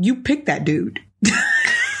you pick that dude.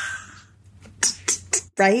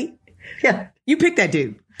 Right? Yeah. You pick that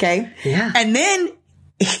dude. Okay? Yeah. And then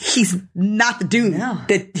he's not the dude. No.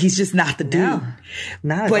 He's just not the dude. No,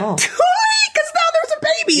 not at all.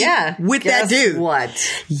 Baby with that dude. What?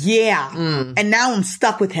 Yeah. And now I'm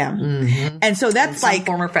stuck with him. Mm-hmm. And so that's like,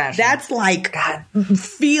 form or fashion. That's like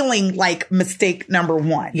feeling like mistake number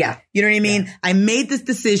one. Yeah. You know what I mean? Yeah. I made this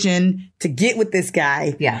decision to get with this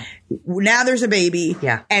guy. Yeah. Now there's a baby.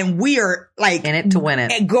 Yeah. And we are like in it to win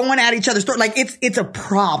it. Going at each other's throat. Like it's a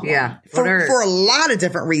problem. Yeah. For a lot of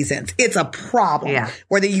different reasons. It's a problem. Yeah.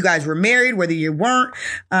 Whether you guys were married, whether you weren't,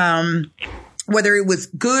 whether it was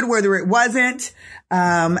good, whether it wasn't,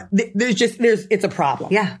 it's a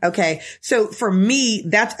problem. Yeah. Okay. So for me,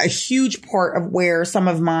 that's a huge part of where some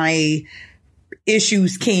of my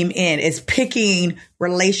issues came in, is picking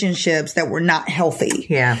relationships that were not healthy.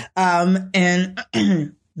 Yeah. And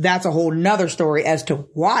that's a whole nother story as to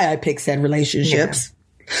why I picked said relationships.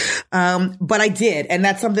 Yeah. But I did. And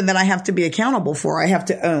that's something that I have to be accountable for. I have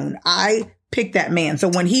to own. I pick that man. So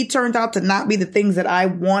when he turned out to not be the things that I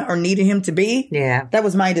want or needed him to be, that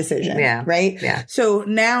was my decision. Yeah. Right. Yeah. So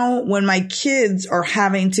now when my kids are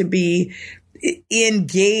having to be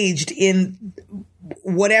engaged in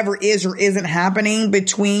whatever is or isn't happening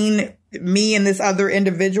between me and this other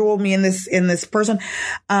individual, me and this person,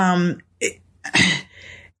 that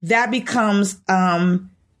becomes,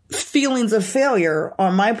 feelings of failure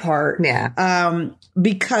on my part. Yeah.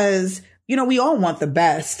 Because we all want the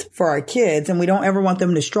best for our kids, and we don't ever want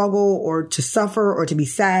them to struggle or to suffer or to be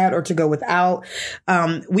sad or to go without.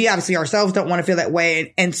 We obviously ourselves don't want to feel that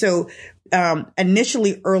way. And so,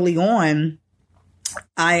 initially early on,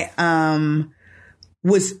 I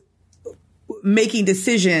was making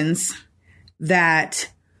decisions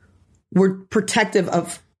that were protective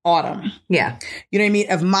of Autumn. Yeah. You know what I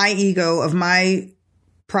mean? Of my ego, of my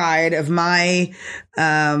pride, of my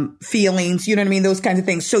feelings, you know what I mean? Those kinds of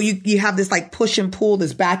things. So you have this like push and pull,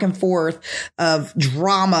 this back and forth of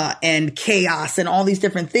drama and chaos and all these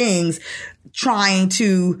different things trying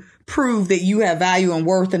to prove that you have value and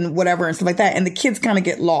worth and whatever and stuff like that. And the kids kind of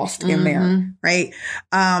get lost in there, right?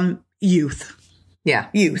 Youth. Yeah.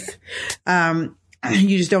 Youth.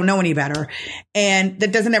 You just don't know any better. And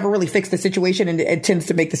that doesn't ever really fix the situation, and it tends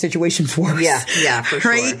to make the situation worse. Yeah. Yeah. For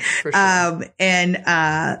sure. Right. For sure.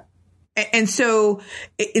 And so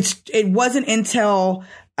it wasn't until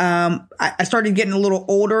I started getting a little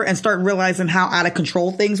older and started realizing how out of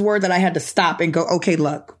control things were that I had to stop and go, okay,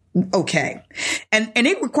 look, okay. And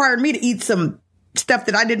it required me to eat some stuff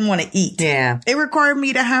that I didn't want to eat. Yeah. It required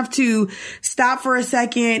me to have to stop for a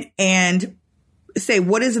second and say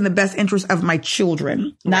what is in the best interest of my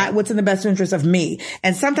children, not what's in the best interest of me.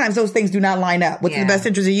 And sometimes those things do not line up. What's in the best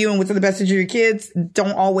interest of you and what's in the best interest of your kids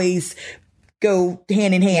don't always go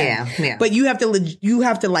hand in hand. Yeah. But you have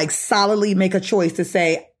to like solidly make a choice to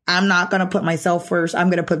say, I'm not going to put myself first. I'm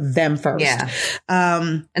going to put them first. Yeah.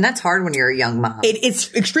 And that's hard when you're a young mom.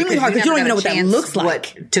 It's extremely hard because you don't even know what that looks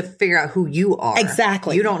like. To figure out who you are.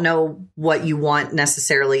 Exactly. You don't know what you want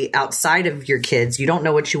necessarily outside of your kids. You don't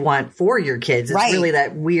know what you want for your kids. It's really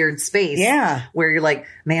that weird space. Yeah. Where you're like,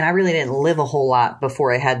 man, I really didn't live a whole lot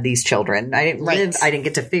before I had these children. I didn't live. I didn't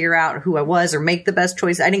get to figure out who I was or make the best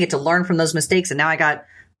choice. I didn't get to learn from those mistakes. And now I got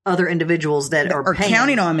other individuals that are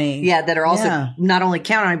counting on me. Yeah, that are also not only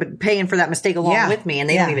counting on me, but paying for that mistake along with me. And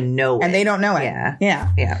they don't even know it. And they don't know it.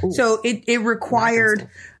 Yeah. Ooh. So it required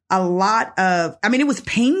a lot of, I mean, it was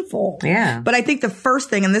painful. Yeah. But I think the first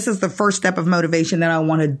thing, and this is the first step of motivation that I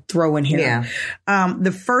want to throw in here. Yeah.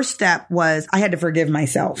 The first step was I had to forgive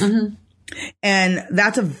myself. Mm-hmm. And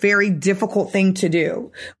that's a very difficult thing to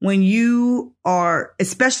do when you are,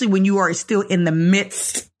 especially when you are still in the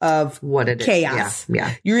midst of chaos.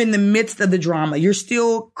 Yeah. You're in the midst of the drama. You're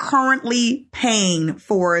still currently paying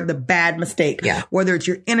for the bad mistake. Yeah. Whether it's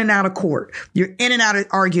you're in and out of court, you're in and out of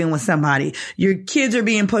arguing with somebody, your kids are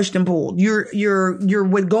being pushed and pulled, you're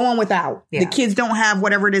going without. Yeah. The kids don't have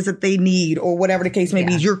whatever it is that they need or whatever the case may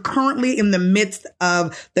be. You're currently in the midst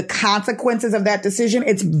of the consequences of that decision.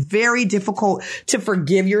 It's very difficult to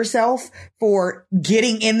forgive yourself for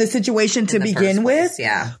getting in the situation to begin with.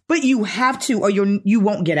 Yeah. But you have to, or you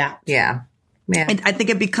won't get out. Yeah. Yeah. And I think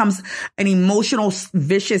it becomes an emotional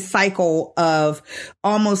vicious cycle of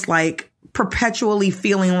almost like perpetually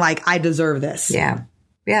feeling like I deserve this. Yeah.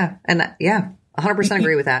 Yeah. And 100%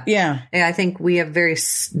 agree with that. Yeah. And I think we have very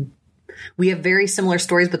similar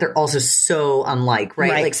stories, but they're also so unlike,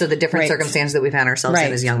 right? Like, so the different circumstances that we've had ourselves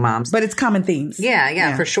in as young moms. But it's common themes.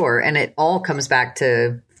 Yeah, for sure. And it all comes back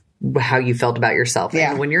to how you felt about yourself.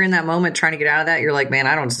 Yeah. And when you're in that moment trying to get out of that, you're like, man,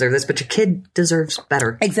 I don't deserve this, but your kid deserves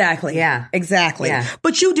better. Exactly. Yeah. Exactly. Yeah.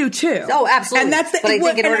 But you do too. Oh, absolutely. And that's but I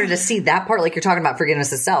think in order to see that part, like you're talking about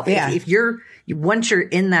forgiveness itself, if once you're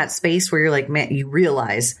in that space where you're like, man, you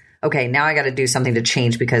realize, okay, now I got to do something to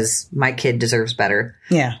change because my kid deserves better.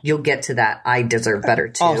 Yeah. You'll get to that. I deserve better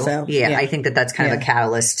too. Also. Yeah. I think that's kind of a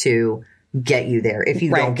catalyst to get you there if you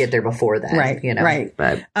don't get there before then. Right. You know? Right.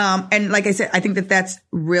 But, and like I said, I think that's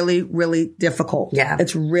really, really difficult. Yeah.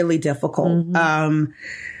 It's really difficult. Mm-hmm.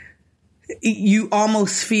 You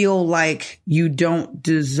almost feel like you don't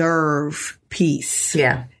deserve peace.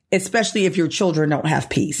 Yeah. Especially if your children don't have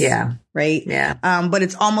peace. Yeah. Right. Yeah. But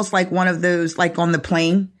it's almost like one of those, like on the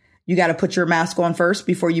plane, you got to put your mask on first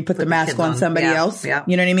before you put the mask on somebody else. Yeah.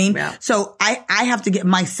 You know what I mean? Yeah. So I have to get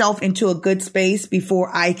myself into a good space before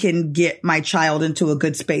I can get my child into a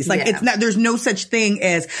good space. Like there's no such thing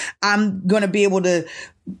as I'm going to be able to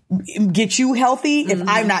get you healthy if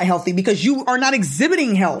I'm not healthy because you are not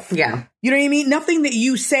exhibiting health. Yeah. You know what I mean? Nothing that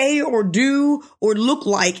you say or do or look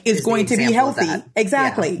like is going to be healthy.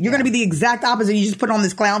 Exactly. Yeah. You're going to be the exact opposite. You just put on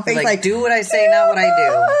this clown face like do what I say, not what I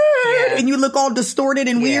do. Yeah. And you look all distorted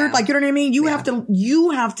and weird. Like, you know what I mean? You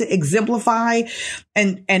have to exemplify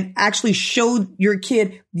and actually show your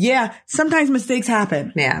kid, sometimes mistakes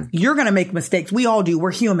happen. Yeah. You're going to make mistakes. We all do.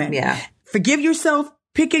 We're human. Yeah. Forgive yourself.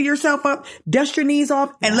 Pick yourself up, dust your knees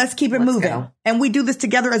off, and let's keep it moving. Go. And we do this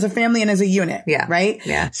together as a family and as a unit. Yeah. Right?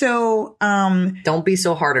 Yeah. So, don't be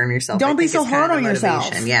so hard on yourself. Don't be so hard on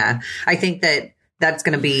yourself. Yeah. I think that's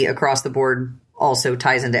going to be across the board, also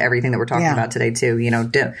ties into everything that we're talking about today too. You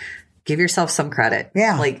know, give yourself some credit.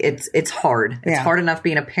 Yeah. Like it's hard. It's hard enough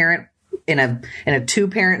being a parent in a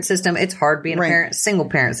 2-parent system. It's hard being a single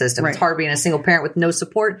parent system. It's hard being a single parent with no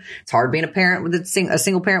support. It's hard being a parent with a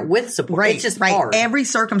single parent with support. It's just hard. Every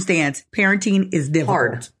circumstance, parenting is difficult.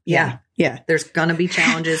 Hard. Yeah. There's gonna be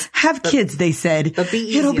challenges. Have kids, they said. But be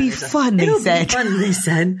easy. It'll be fun, they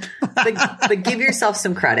said. But give yourself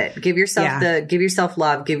some credit. Give yourself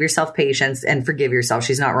love. Give yourself patience, and forgive yourself.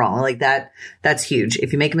 She's not wrong. Like that. That's huge.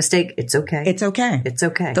 If you make a mistake, it's okay. It's okay. It's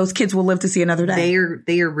okay. Those kids will live to see another day.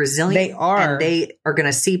 They are resilient. They are. And they are going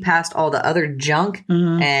to see past all the other junk.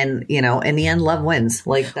 And in the end, love wins.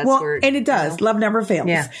 Like that's where. And it does. Love never fails.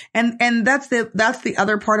 Yeah. And that's the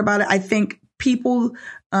other part about it. I think people.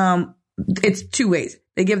 It's two ways.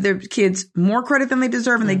 They give their kids more credit than they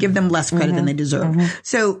deserve, and they give them less credit than they deserve.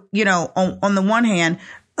 So, on the one hand,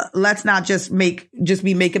 let's not just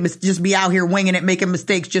be out here winging it, making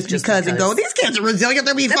mistakes just because and go, these kids are resilient.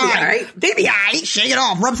 They'll be fine. They be all right. Shake it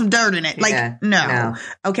off. Rub some dirt in it. No.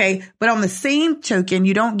 Okay. But on the same token,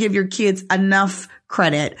 you don't give your kids enough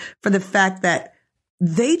credit for the fact that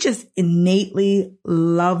they just innately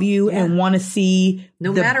love you and want to see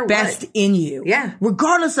the best in you. Yeah.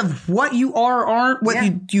 Regardless of what you are or aren't,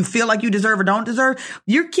 what you feel like you deserve or don't deserve,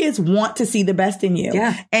 your kids want to see the best in you.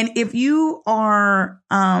 Yeah. And if you are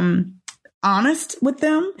honest with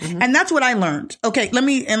them, and that's what I learned. Okay, let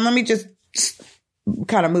me just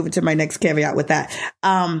kind of move into my next caveat with that.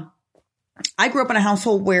 I grew up in a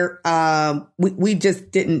household where we just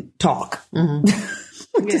didn't talk.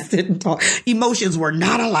 We just didn't talk. Emotions were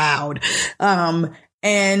not allowed.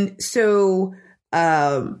 And so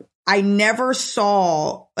I never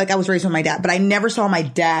saw, I was raised with my dad, but I never saw my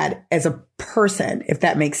dad as a person, if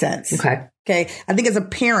that makes sense. Okay. I think as a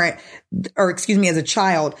parent, as a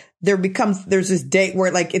child, there's this day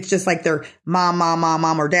where it's just like they're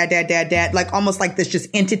mom, or dad, like almost like this just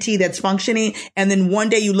entity that's functioning. And then one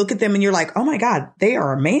day you look at them and you're like, oh my God, they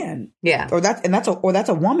are a man. Yeah. Or that's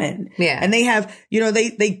a woman. Yeah. And they have,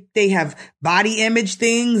 they have body image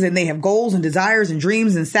things, and they have goals and desires and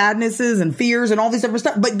dreams and sadnesses and fears and all these different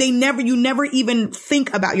stuff. But you never even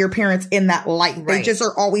think about your parents in that light. Right. They just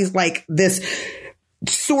are always like this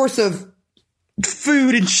source of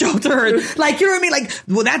food and shelter. And, you know what I mean?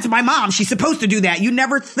 Well, that's my mom. She's supposed to do that. You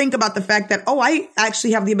never think about the fact that, I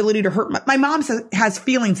actually have the ability to hurt. My mom has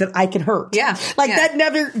feelings that I can hurt. Yeah. That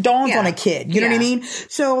never dawns on a kid. You know what I mean?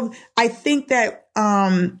 So I think that,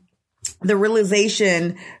 the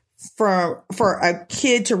realization for a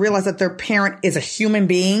kid to realize that their parent is a human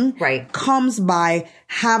being, comes by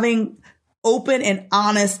having open and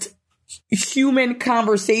honest human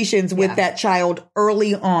conversations with that child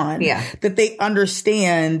early on. Yeah. That they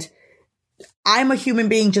understand, I'm a human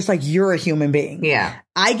being just like you're a human being. Yeah.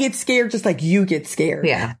 I get scared just like you get scared.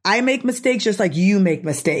 Yeah. I make mistakes just like you make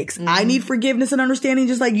mistakes. I need forgiveness and understanding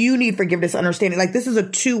just like you need forgiveness and understanding. This is a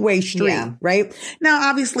two-way street, right? Now,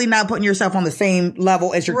 obviously not putting yourself on the same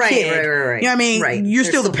level as your kid. Right. You know what I mean? Right. You're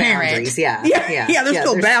still the parent. Boundaries. Yeah, there's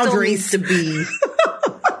still boundaries. Still needs to be...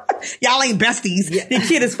 Y'all ain't besties. Yeah. The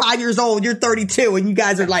kid is 5 years old. You're 32 and you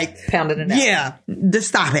guys are pounding it out. Yeah. Just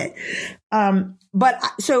stop it. But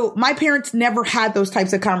so my parents never had those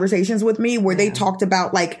types of conversations with me where they talked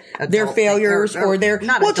about their failures or their,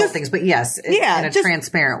 not adult things, but yes, in a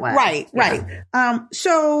transparent way. Right.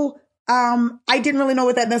 So, I didn't really know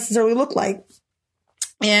what that necessarily looked like.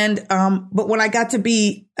 And, but when I got to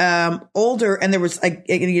be, older and there was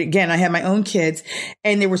again, I had my own kids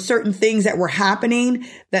and there were certain things that were happening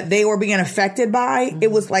that they were being affected by.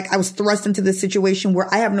 It was like I was thrust into this situation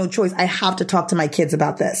where I have no choice. I have to talk to my kids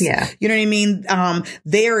about this. Yeah. You know what I mean?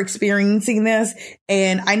 They are experiencing this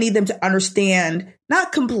and I need them to understand,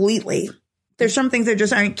 not completely. There's some things that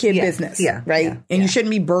just aren't kid business. Yeah. Right. Yeah, and you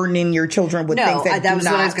shouldn't be burdening your children with things that was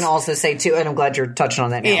what I was going to also say too. And I'm glad you're touching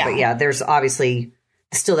on that now. Yeah. But there's obviously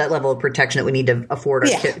still that level of protection that we need to afford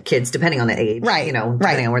our kids, depending on the age, depending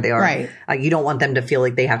on where they are. Right. You don't want them to feel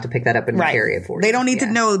like they have to pick that up and carry it for you. They don't need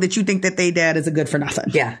to know that you think that they dad is a good for nothing.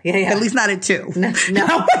 Yeah. At least not at 2.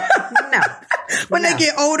 No. When they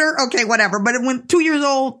get older, okay, whatever. But when 2 years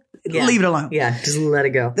old, leave it alone. Yeah, just let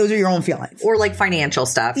it go. Those are your own feelings. Or financial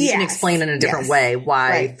stuff. You can explain in a different way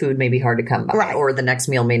why food may be hard to come by or the next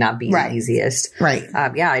meal may not be the easiest. Right.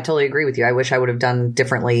 I totally agree with you. I wish I would have done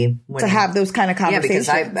differently. To have those kind of conversations.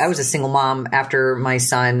 Yeah, because I was a single mom after my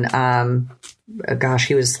son,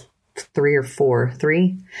 he was 3 or 4,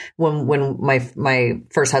 3 when my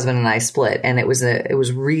first husband and I split, and it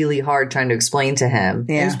was really hard trying to explain to him.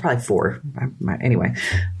 It was probably 4 anyway.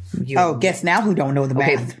 Guess now who don't know the math.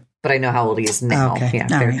 Okay, but I know how old he is now. Okay.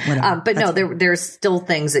 Yeah, but there's still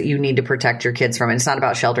things that you need to protect your kids from. And it's not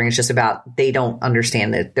about sheltering. It's just about they don't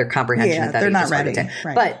understand that their comprehension. Yeah, they're not ready.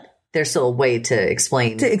 But there's still a way to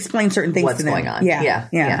explain certain things what's to them. going on.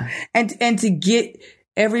 Yeah. And to get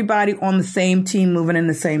everybody on the same team moving in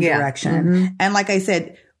the same direction. Mm-hmm. And like I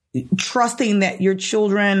said, trusting that your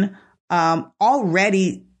children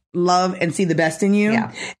already love and see the best in you.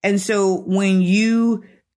 Yeah. And so when you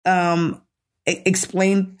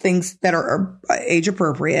explain things that are age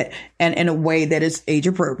appropriate and in a way that is age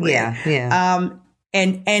appropriate.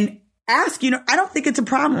 And ask, I don't think it's a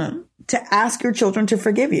problem to ask your children to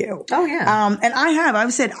forgive you. Oh, yeah. And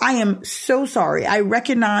I've said, I am so sorry. I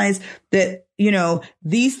recognize that,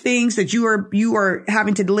 these things that you are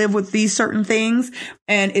having to live with these certain things.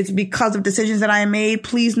 And it's because of decisions that I made.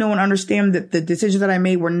 Please know and understand that the decisions that I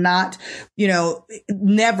made were not,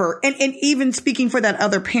 never. And even speaking for that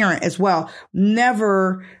other parent as well,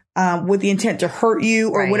 never, with the intent to hurt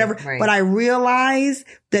you or whatever. Right. But I realize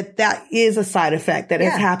that is a side effect that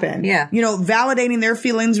has happened. Yeah. Validating their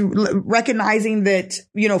feelings, recognizing that,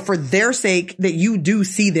 for their sake, that you do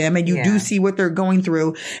see them and you do see what they're going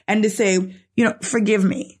through, and to say, forgive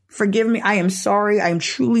me. Forgive me. I am sorry. I am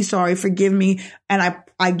truly sorry. Forgive me. And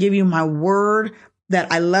I give you my word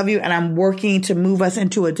that I love you and I'm working to move us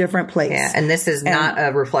into a different place. Yeah. And this is not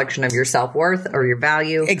a reflection of your self-worth or your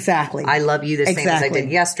value. Exactly. I love you the same as I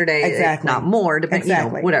did yesterday. Exactly. If not more, depending,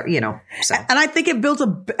 whatever, so. And I think it builds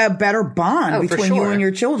a better bond between you and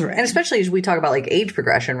your children. And especially as we talk about like age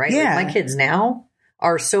progression, right? Yeah. Like my kids now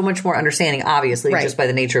are so much more understanding, obviously, just by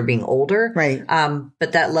the nature of being older. Right.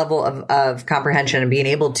 But that level of comprehension and being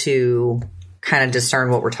able to kind of discern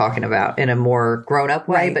what we're talking about in a more grown up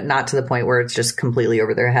way, but not to the point where it's just completely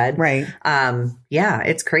over their head. Right.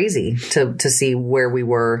 It's crazy to see where we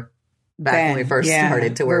were back when we first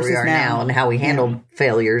started to where we are now and how we handle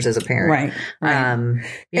failures as a parent. Right. And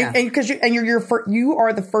because you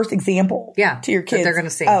are the first example to your kids they're going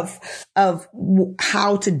to see of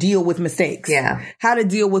how to deal with mistakes. Yeah. How to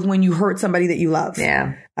deal with when you hurt somebody that you love.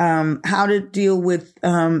 Yeah. How to deal with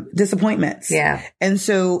disappointments. Yeah. And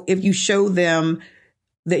so if you show them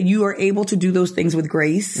that you are able to do those things with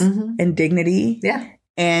grace and dignity. Yeah.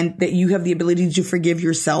 And that you have the ability to forgive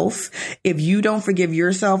yourself. If you don't forgive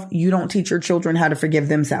yourself, you don't teach your children how to forgive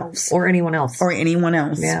themselves. Or anyone else.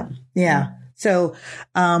 Yeah. So,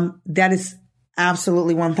 that is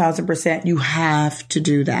absolutely 1000%. You have to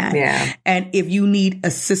do that. Yeah. And if you need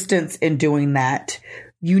assistance in doing that,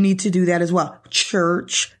 you need to do that as well.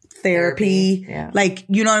 Church, therapy. Like,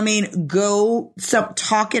 you know what I mean? Go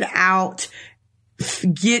talk it out,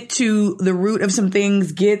 get to the root of some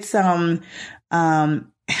things, get some,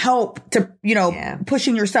 help to,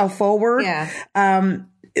 pushing yourself forward.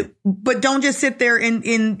 But don't just sit there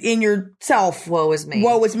in yourself. Woe is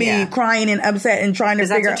me. Crying and upset and trying to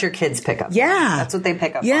figure out. That's what your kids pick up. Yeah. That's what they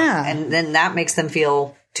pick up on. And then that makes them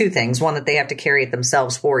feel two things. One, that they have to carry it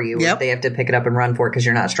themselves for you. They have to pick it up and run for it because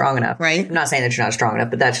you're not strong enough. Right. I'm not saying that you're not strong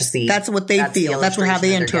enough, but that's just that's what they feel. That's how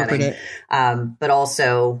they interpret it. But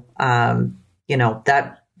also,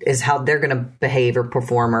 that is how they're going to behave or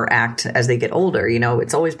perform or act as they get older.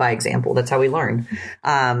 It's always by example. That's how we learn.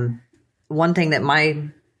 One thing that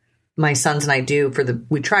my sons and I do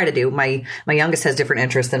we try to do, my youngest has different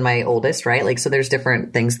interests than my oldest, right? Like, so there's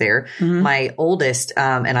different things there. My oldest,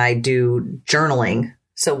 and I do journaling.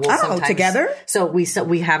 So we'll sometimes together. So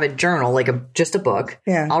we have a journal, like just a book.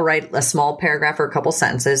 Yeah. I'll write a small paragraph or a couple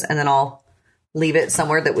sentences, and then I'll leave it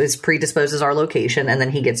somewhere that was predisposed as our location, and then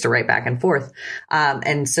he gets to write back and forth.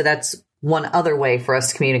 And so that's one other way for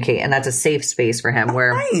us to communicate, and that's a safe space for him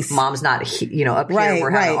where mom's not, up here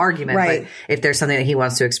we're having an argument. But if there's something that he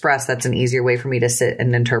wants to express, that's an easier way for me to sit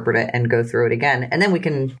and interpret it and go through it again. And then we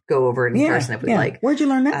can go over it in person if we like. Where'd you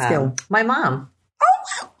learn that skill? My mom.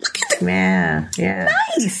 Oh, wow. Look at that. Yeah.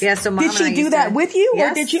 Nice. Yeah. So Mom did she do that with you?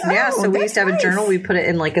 Yes, or did you? Yeah. So we used to have a journal. We put it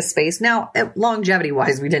in like a space. Now, longevity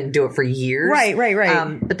wise, we didn't do it for years.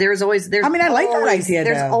 Right. But there's always, I like that idea.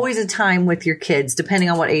 There's always a time with your kids,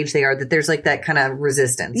 depending on what age they are, that there's like that kind of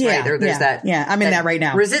resistance, right? Or there's that. Yeah. I'm in that right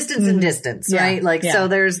now. Resistance and distance, right? Like, so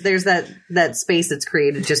there's that space that's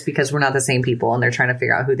created just because we're not the same people and they're trying to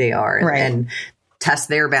figure out who they are and test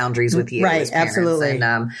their boundaries with you. Right. Absolutely.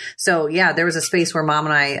 And, there was a space where Mom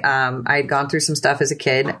and I had gone through some stuff as a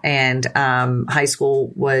kid, and, high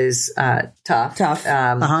school was, tough.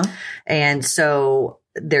 And so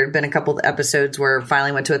there'd been a couple of episodes where I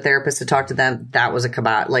finally went to a therapist to talk to them. That was a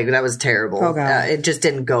kabot. Like, that was terrible. Oh, God. It just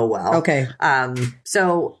didn't go well. Okay.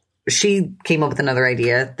 So she came up with another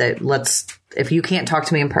idea that let's if you can't talk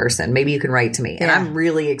to me in person, maybe you can write to me. And I'm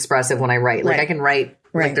really expressive when I write. Like I can write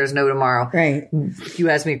like there's no tomorrow. Right. If you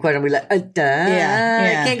ask me a question, we like, I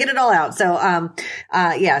can't get it all out. So,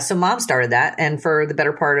 so mom started that. And for the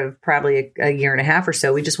better part of probably a year and a half or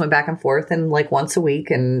so, we just went back and forth and like once a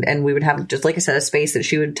week. And we would have just, like I said, a space that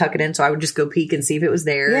she would tuck it in. So I would just go peek and see if it was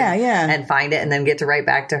there. And find it and then get to write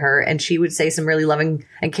back to her. And she would say some really loving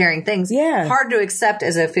and caring things. Yeah. Hard to accept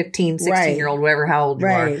as a 15, 16-year-old, whatever, how old you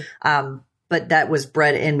are. But that was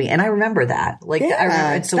bred in me. And I remember that. Like, I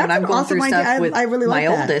remember, so when I'm going through stuff with my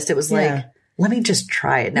oldest, it was like, let me just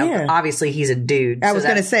try it. Now, obviously, he's a dude. I was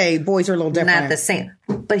going to say, boys are a little different. Not the same.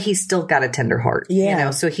 But he's still got a tender heart. You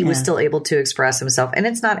know, so he was still able to express himself. And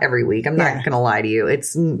it's not every week. I'm not going to lie to you.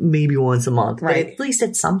 It's maybe once a month. But at least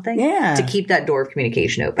it's something to keep that door of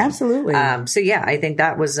communication open. Absolutely. So, I think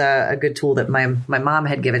that was a good tool that my mom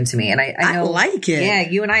had given to me. And I know. I like it. Yeah,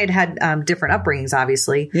 you and I had different upbringings,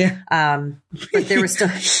 obviously. Yeah. But there was still.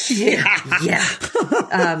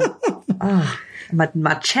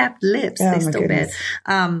 My chapped lips, they still bad.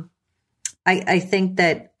 I think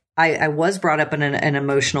that I was brought up in an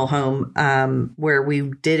emotional home where we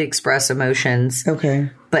did express emotions. Okay.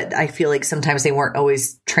 But I feel like sometimes they weren't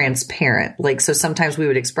always transparent. Like, so sometimes we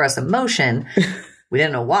would express emotion. We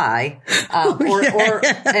didn't know why.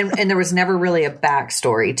 And there was never really a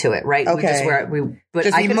backstory to it, right? Okay.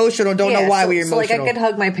 Just emotional, don't know why we were emotional. So like I could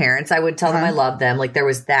hug my parents. I would tell them I loved them. Like there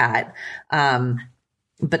was that.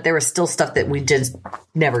 But there was still stuff that we just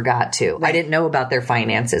never got to. Right. I didn't know about their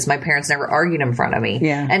finances. My parents never argued in front of me.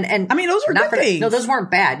 Yeah. And I mean, those were good things. No, those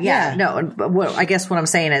weren't bad. Yeah. No, but I guess what I'm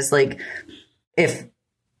saying is like, if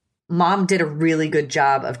mom did a really good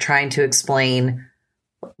job of trying to explain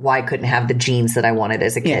why I couldn't have the jeans that I wanted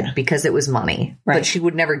as a kid because it was money. Right. But she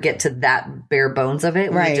would never get to that bare bones of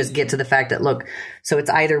it. We would just get to the fact that, look, so it's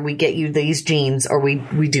either we get you these jeans or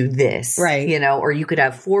we do this. Right. You know, or you could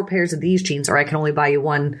have 4 pairs of these jeans or I can only buy you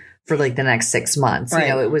one for like the next 6 months. Right. You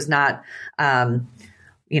know, it was not,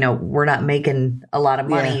 we're not making a lot of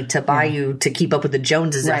money to buy you to keep up with the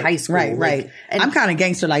Joneses in high school. Right. And I'm kind of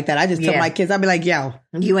gangster like that. I just tell my kids, I'll be like, yo,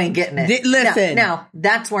 you ain't getting it. Listen. Now,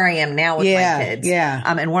 that's where I am now with my kids. Yeah.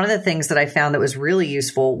 And one of the things that I found that was really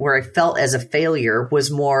useful where I felt as a failure was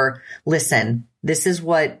more, listen, this is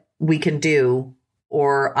what we can do.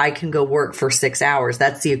 Or I can go work for 6 hours.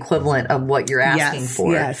 That's the equivalent of what you're asking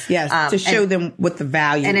for. Yes. To show them what the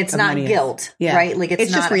value. And it's not guilt, right? Like it's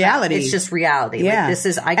just reality. It's just reality. Yeah. Like this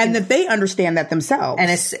is, and that they understand that themselves.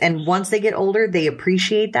 And once they get older, they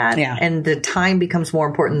appreciate that. Yeah. And the time becomes more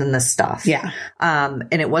important than the stuff. Yeah.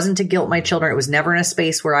 And it wasn't to guilt my children. It was never in a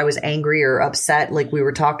space where I was angry or upset. Like we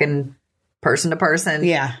were talking person to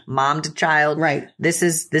person, mom to child. Right. This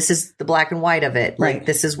is the black and white of it. Like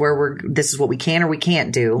this is what we can or we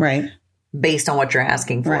can't do. Right. Based on what you're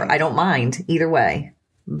asking for. Right. I don't mind either way.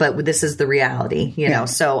 But this is the reality, you know.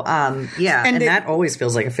 So, and that always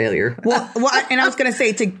feels like a failure. Well, and I was going to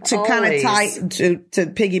say to kind of tie to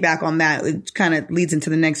piggyback on that, it kind of leads into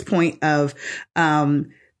the next point of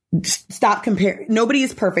stop comparing. Nobody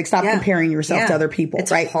is perfect. Stop comparing yourself to other people.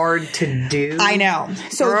 It's hard to do. I know.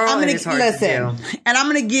 So I'm going to listen, and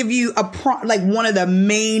I'm going to give you one of the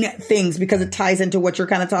main things because it ties into what you're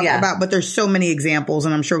kind of talking about. But there's so many examples,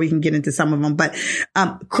 and I'm sure we can get into some of them. But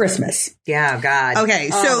Christmas. Yeah, God. Okay,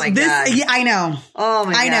 so God. I know. Oh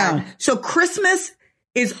my God. I know. So Christmas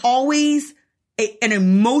is always an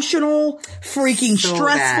emotional, freaking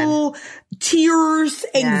stressful. Tears,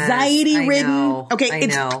 anxiety ridden. Okay.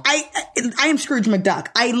 I am Scrooge McDuck.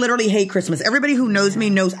 I literally hate Christmas. Everybody who knows me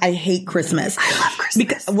knows I hate Christmas. I love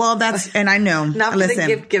Christmas. And I know. Not for the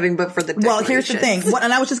gift giving, but for the decorations. Well, here's the thing.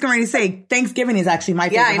 And I was just going to say, Thanksgiving is actually my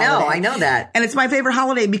favorite holiday. I know that. And it's my favorite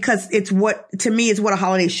holiday because to me, it's what a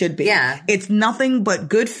holiday should be. Yeah. It's nothing but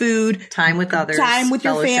good food. Time with others. Time with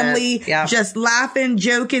your family. Just laughing,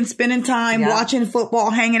 joking, spending time, watching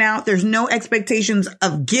football, hanging out. There's no expectations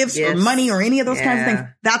of gifts or money or any of those kinds of things.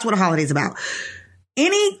 That's what a holiday is about.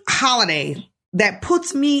 Any holiday that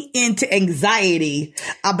puts me into anxiety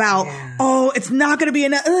about, it's not going to be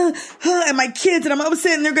enough, and my kids, and I'm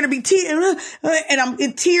upset, and they're going to be and I'm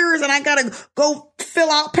in tears, and I got to go fill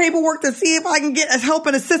out paperwork to see if I can get help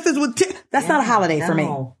and assistance with that's not a holiday for me.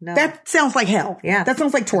 No. That sounds like hell. Yeah. That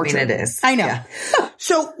sounds like torture. I mean, it is. I know. Yeah.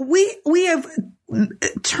 So we have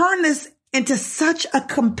turned this into such a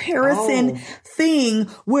comparison thing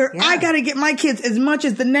where I got to get my kids as much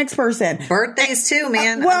as the next person. Birthdays too,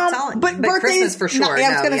 man. Well, but birthdays Christmas for sure. I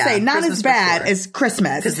was going to say not Christmas as bad as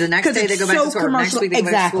Christmas, because the next day they go back to school. Next week they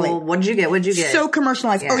go back to school. What did you get? So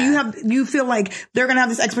commercialized. Or you feel like they're going to have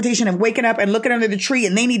this expectation of waking up and looking under the tree,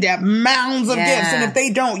 and they need to have mounds of gifts, and if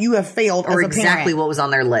they don't, you have failed as a parent. Exactly what was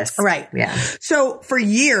on their list. Right. Yeah. So for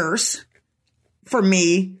years, for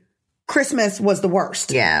me, Christmas was the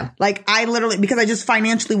worst. Yeah. Like I literally, because I just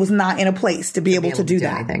financially was not in a place to be able to do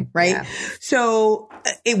that. Anything. Right. Yeah. So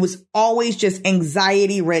it was always just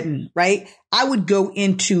anxiety ridden. Right. I would go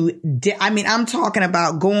into, I'm talking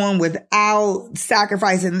about going without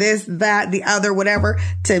sacrificing this, that, the other, whatever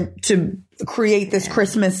to create this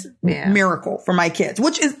Christmas miracle for my kids,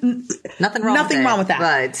 which is nothing wrong with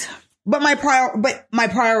that. But my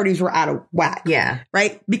priorities were out of whack. Yeah.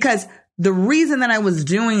 Right. Because the reason that I was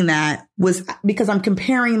doing that was because I'm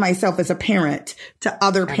comparing myself as a parent to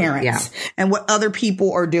other parents and what other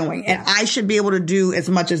people are doing. And I should be able to do as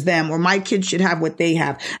much as them, or my kids should have what they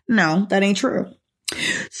have. No, that ain't true.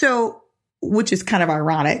 So, which is kind of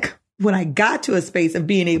ironic. When I got to a space of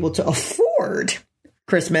being able to afford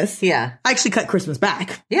Christmas. Yeah. I actually cut Christmas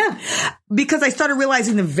back. Yeah. Because I started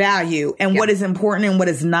realizing the value and what is important and what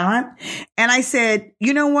is not. And I said,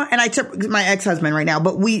 you know what? And I took my ex-husband right now,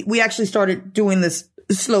 but we actually started doing this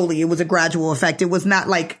slowly. It was a gradual effect. It was not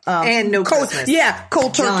like and no cold, Christmas. Yeah,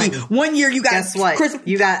 cold turkey. Done. 1 year you got guess what?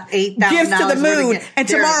 You got $8,000 gifts to the moon, and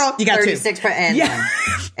tomorrow you got 36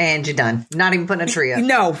 and you're done. Not even putting a tree up.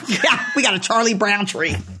 No, we got a Charlie Brown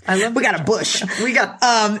tree. We got a bush. We got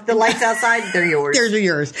the lights outside. They're yours. They're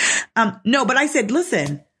yours. No, but I said,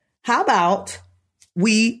 listen, how about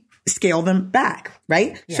we scale them back,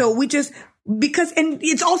 right? Yeah. So we just. Because, and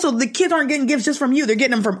it's also, the kids aren't getting gifts just from you. They're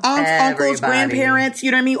getting them from aunts, uncles, grandparents, you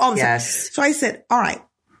know what I mean? All this stuff. So I said, all right,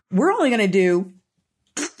 we're only going to do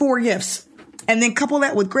 4 gifts, and then couple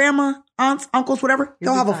that with grandma, aunts, uncles, whatever.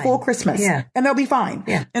 They'll have a full Christmas. Yeah. And they'll be fine.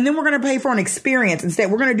 Yeah. And then we're going to pay for an experience instead.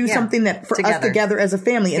 We're going to do something that for us together as a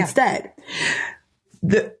family instead.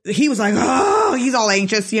 He was like, oh, he's all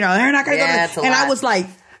anxious. You know, they're not going to go. And I was like,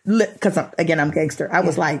 because again, I'm gangster. I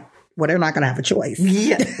was like, well, they're not going to have a choice.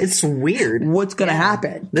 Yeah, it's weird. What's going to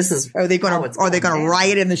happen? Are they going to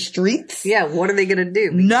riot in the streets? Yeah, what are they going to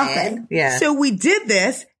do? Nothing. Yeah. So we did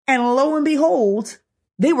this, and lo and behold,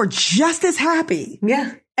 they were just as happy.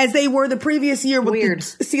 Yeah. As they were the previous year with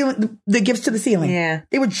the gifts to the ceiling. Yeah.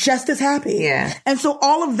 They were just as happy. Yeah. And so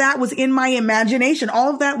all of that was in my imagination.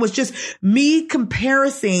 All of that was just me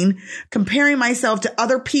comparing myself to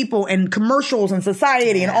other people and commercials and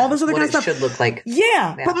society and all this other kind of stuff. What it should look like.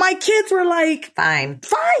 Yeah. But my kids were like, fine.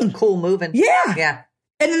 Cool, moving. Yeah. Yeah.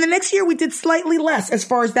 And then the next year we did slightly less as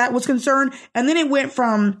far as that was concerned. And then it went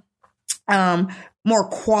from, more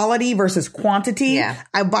quality versus quantity. Yeah.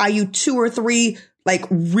 I buy you 2 or 3 like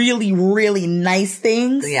really, really nice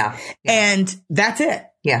things. Yeah. And that's it.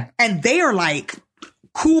 Yeah. And they are like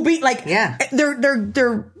cool beat. Like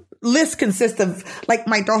their list consists of, like,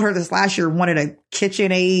 my daughter this last year wanted a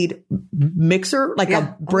KitchenAid mixer, like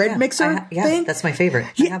a bread mixer thing. That's my favorite.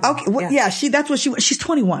 Yeah. Okay. Well, that's what she's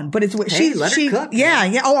 21, but it's what let her cook. Yeah.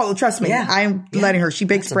 Yeah. Oh, trust me. Yeah. I'm letting her. She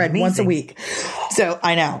bakes bread once a week. So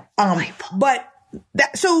I know. But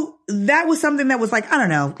that was something that was like, I don't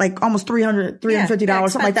know, like almost $350,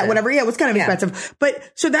 something like that, whatever. Yeah, it was kind of expensive.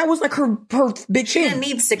 But so that was like her big thing. She didn't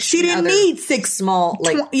need 6. She didn't need 6 small,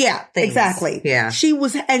 like, things. Exactly. Yeah. She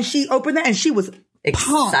opened that and she was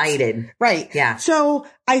excited. Pumped. Right. Yeah. So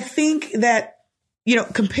I think that,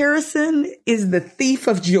 comparison is the thief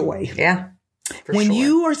of joy. Yeah. When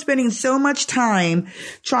you are spending so much time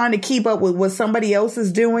trying to keep up with what somebody else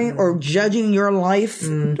is doing or judging your life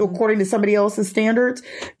according to somebody else's standards,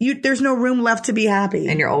 there's no room left to be happy.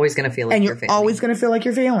 And you're always going to feel like you're failing. Always going to feel like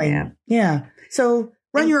you're failing. Yeah. So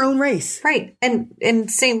run your own race. Right. And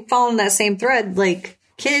following that same thread, like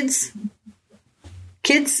kids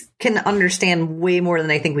can understand way more than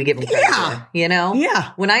they think we give them credit for,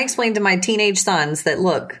 Yeah. When I explained to my teenage sons that,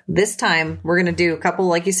 look, this time we're going to do a couple,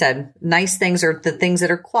 like you said, nice things or the things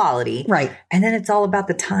that are quality. Right. And then it's all about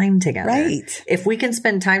the time together. Right. If we can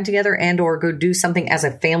spend time together and or go do something as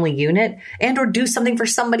a family unit and or do something for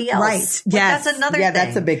somebody else. Right. Yes. That's another thing. Yeah,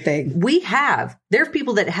 that's a big thing. There's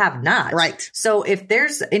people that have not. Right. So if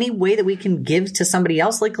there's any way that we can give to somebody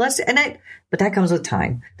else, like but that comes with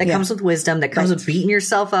time. That comes with wisdom. That comes with beating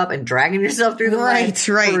yourself up and dragging yourself through the mud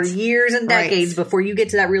for years and decades before you get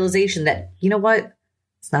to that realization that, you know what?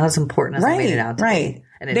 It's not as important as I made it out to be.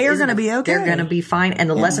 And they're going to be okay. They're going to be fine. And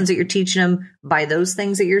the lessons that you're teaching them by those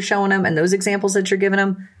things that you're showing them and those examples that you're giving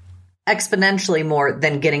them, exponentially more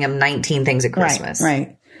than getting them 19 things at Christmas.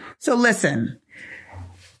 Right. So listen.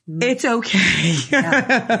 It's okay.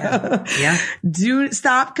 Yeah. Do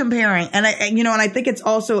stop comparing. And I think it's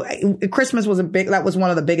also Christmas that was one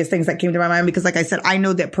of the biggest things that came to my mind because like I said, I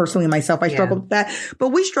know that personally myself, I struggle with that, but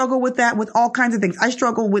we struggle with that with all kinds of things. I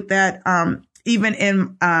struggle with that, even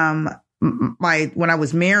in, when I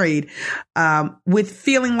was married, with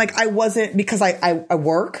feeling like I wasn't because I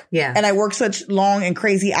work. Yeah. And I work such long and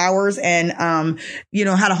crazy hours and,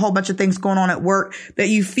 had a whole bunch of things going on at work that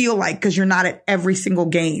you feel like because you're not at every single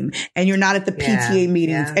game and you're not at the PTA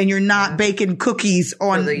meetings and you're not baking cookies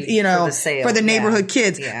on, for the neighborhood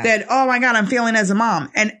kids that, oh my God, I'm feeling as a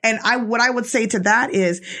mom. And what I would say to that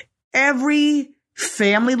is every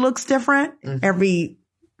family looks different. Mm-hmm. Every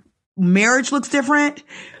marriage looks different.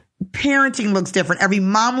 Parenting looks different. Every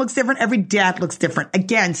mom looks different. Every dad looks different.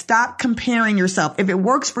 Again, stop comparing yourself. If it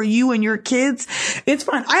works for you and your kids, it's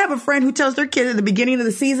fine. I have a friend who tells their kid at the beginning of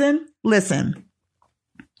the season, listen,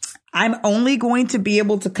 I'm only going to be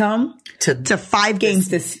able to come to 5 games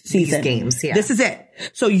this season. Games, yeah. This is it.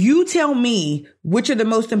 So you tell me which are the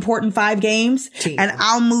most important 5 games and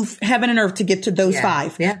I'll move heaven and earth to get to those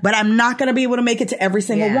 5. Yeah. But I'm not going to be able to make it to every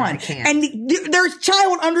single one. And their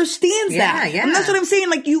child understands that. Yeah. And that's what I'm saying.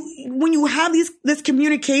 Like when you have this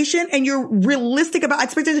communication and you're realistic about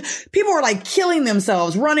expectations, people are like killing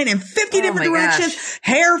themselves, running in 50 different directions,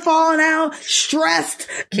 hair falling out, stressed.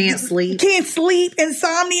 Can't sleep,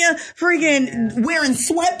 insomnia, freaking wearing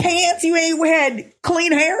sweatpants. You ain't had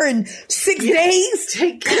clean hair in 6 days.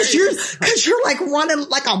 Cause you're like running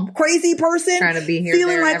like a crazy person. Trying to be here,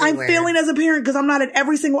 feeling like everywhere. I'm failing as a parent because I'm not at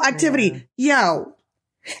every single activity. Yo.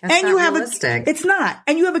 That's and you have realistic. it's not.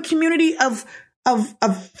 And you have a community of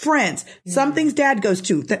friends. Some things dad goes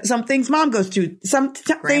to, some things mom goes to, some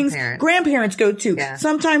things grandparents go to,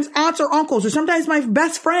 sometimes aunts or uncles, or sometimes my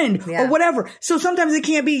best friend or whatever. So sometimes it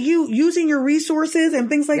can't be you using your resources and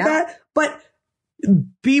things like that, but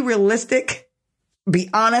be realistic.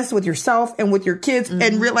 Be honest with yourself and with your kids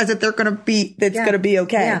and realize that going to be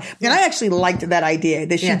okay. Yeah. And I actually liked that idea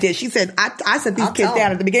that she did. She said, I set these kids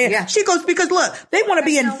down at the beginning. Yeah. She goes, because look, they want to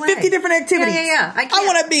be in 50 different activities. I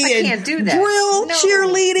want to be in drill,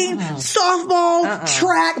 cheerleading, softball,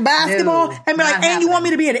 track, basketball. And be like, and you want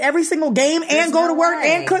me to be at every single game and go to work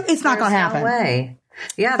and cook? It's not going to happen. No way.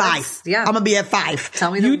 Yeah, 5. I'm gonna be at 5.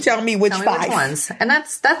 Tell me which 5. Which ones. And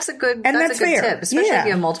that's a good that's a good fair. tip, especially if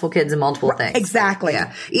you have multiple kids and multiple things. Exactly.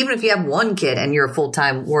 Yeah. Even if you have one kid and you're a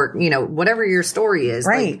full-time work, whatever your story is,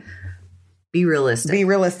 right. Like, be realistic. Be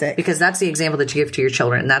realistic. Because that's the example that you give to your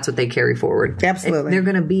children, and that's what they carry forward. Absolutely. They're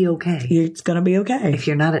going to be okay. It's going to be okay. If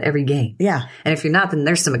you're not at every game. Yeah. And if you're not, then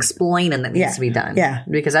there's some explaining that needs to be done. Yeah.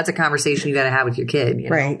 Because that's a conversation you got to have with your kid.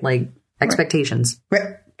 Right. Like expectations.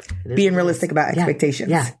 Right. Being realistic about expectations.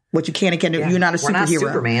 Yeah. What you can and can't do. You're not a superhero. We're not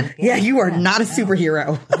Superman. Yeah, you are not a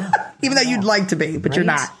superhero. Even though you'd like to be, but you're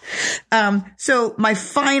not. So my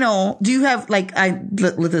final, do you have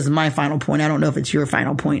this is my final point. I don't know if it's your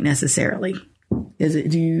final point necessarily. Is it,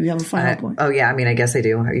 do you have a final point? Oh yeah. I mean, I guess I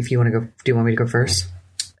do. If you want to go, do you want me to go first?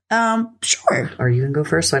 Sure. Or you can go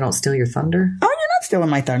first so I don't steal your thunder? Oh, you're not stealing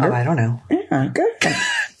my thunder. Oh, I don't know. Yeah, good.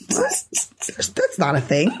 That's not a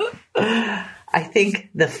thing. I think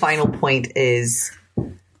the final point is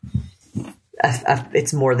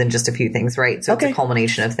it's more than just a few things, right? So it's a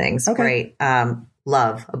culmination of things, right?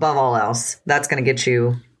 Love, above all else. That's going to get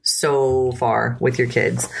you so far with your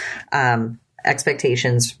kids.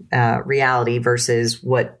 Expectations, reality versus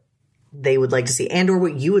what they would like to see and or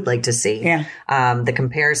what you would like to see. Yeah. The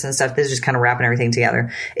comparison stuff, this is just kind of wrapping everything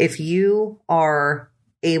together. If you are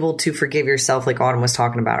able to forgive yourself, like Autumn was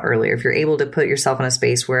talking about earlier, if you're able to put yourself in a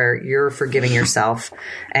space where you're forgiving yourself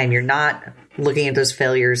and you're not looking at those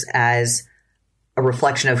failures as a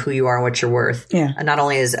reflection of who you are and what you're worth, and not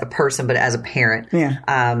only as a person, but as a parent,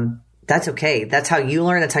 that's okay. That's how you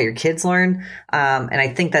learn. That's how your kids learn. And I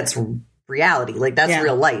think that's reality. Like that's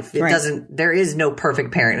real life. It there is no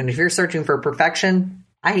perfect parent. And if you're searching for perfection,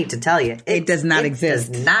 I hate to tell you, it does not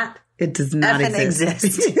exist. It does not exist.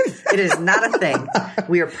 It is not a thing.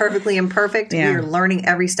 We are perfectly imperfect. We are learning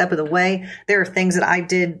every step of the way. There are things that I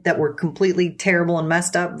did that were completely terrible and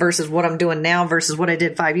messed up versus what I'm doing now versus what I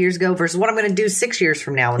did 5 years ago versus what I'm going to do 6 years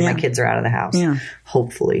from now when my kids are out of the house. Yeah.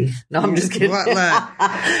 Hopefully. No, I'm just kidding.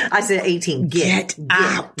 I said 18. Get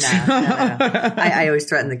out. No. I always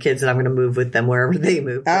threaten the kids that I'm going to move with them wherever they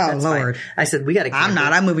move. Oh, Lord. Fine. I said, we got to I'm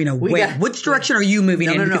not. I'm moving away. Which direction are you moving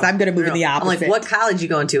in? Because I'm going to move in the opposite. I'm like, what college you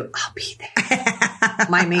going to? I'll be there.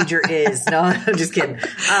 My major is. No, I'm just kidding.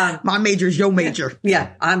 My major is your major.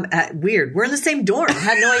 Yeah. I'm weird. We're in the same dorm. I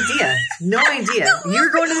had no idea. No idea. You're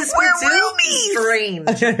going to this school too? Strange.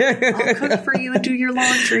 I'll cook for you and do your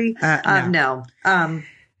laundry. No.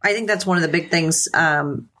 I think that's one of the big things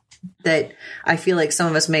that I feel like some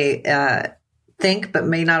of us may think but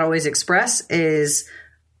may not always express is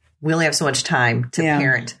we only have so much time to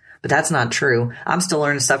parent. But that's not true. I'm still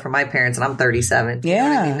learning stuff from my parents, and I'm 37. Yeah, you know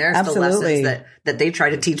what I mean? There's absolutely. still lessons that they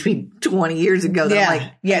tried to teach me 20 years ago. That I'm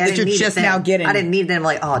like, that you're just now getting. I didn't need them.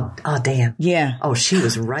 Like, oh, damn. Yeah. Oh, she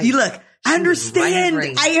was right. You look. I understand.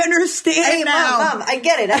 I understand hey, now. Mom, I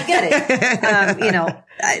get it.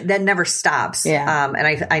 That never stops. Yeah.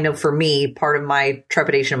 And I know for me, part of my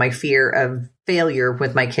trepidation, my fear of failure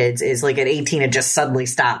with my kids is like at 18, it just suddenly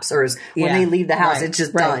stops. Or when they leave the house, it's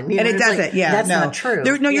just done. And it doesn't. Like, that's not true.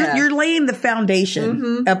 You're laying the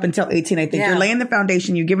foundation up until 18, I think. Yeah. You're laying the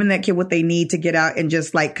foundation. You're giving that kid what they need to get out and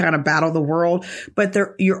just like kind of battle the world. But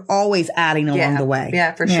you're always adding along the way.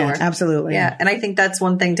 Yeah, for sure. Absolutely. Yeah. And I think that's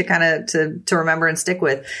one thing to kind of to remember and stick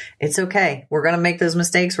with. It's okay. We're going to make those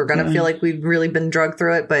mistakes. We're going to feel like we've really been drugged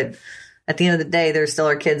through it. But at the end of the day, they're still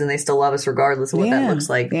our kids and they still love us regardless of what that looks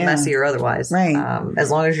like, messy or otherwise. Right.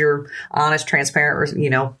 As long as you're honest, transparent,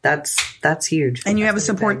 or, that's huge. And you have a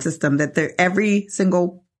support system that every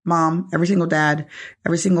single mom, every single dad,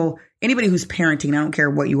 anybody who's parenting, I don't care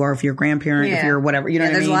what you are, if you're a grandparent, if you're whatever, you know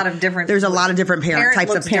what I mean? There's a lot of different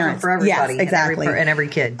types of parents. For everybody. Yes, exactly. And every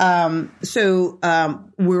kid. So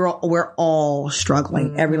we're all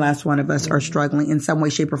struggling. Every last one of us are struggling in some way,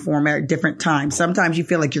 shape, or form at different times. Sometimes you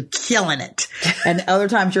feel like you're killing it. And other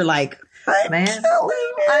times you're like, I'm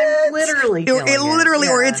literally killing it.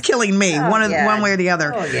 Or it's killing me. One way or the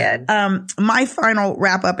other. Oh, yeah. My final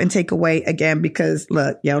wrap up and takeaway again, because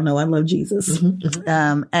look, y'all know I love Jesus.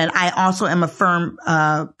 And I also am a firm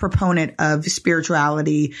proponent of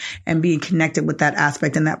spirituality and being connected with that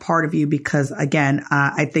aspect and that part of you, because again,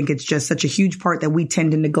 I think it's just such a huge part that we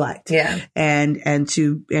tend to neglect. Yeah. And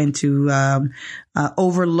to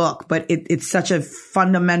overlook, but it's such a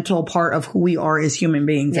fundamental part of who we are as human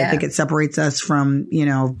beings. I think it separates us from,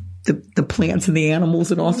 the plants and the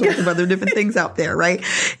animals and all sorts of other different things out there, right?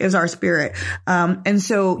 Is our spirit. And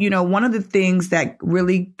so, one of the things that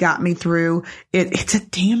really got me through it's a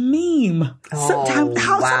damn meme.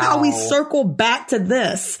 Somehow we circle back to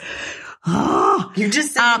this. You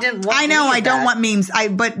just said you didn't want I know I don't want memes.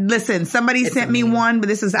 But listen, somebody sent me one, but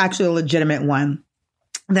this is actually a legitimate one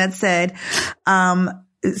that said,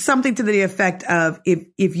 something to the effect of,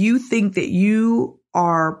 if you think that you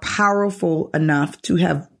are powerful enough to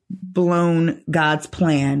have blown God's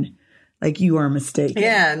plan, like you are mistaken.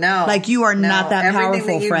 Yeah, no. Like you are not that powerful,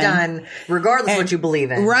 everything that you've friend. done, regardless of what you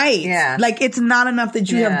believe in. Right. Yeah. Like it's not enough that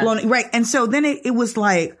you have blown it. Right. And so then it was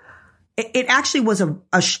like, it actually was a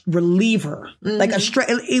reliever, like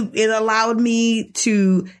it allowed me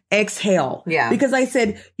to exhale. Yeah. Because I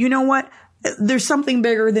said, you know what? There's something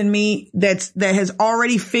bigger than me that has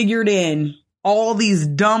already figured in all these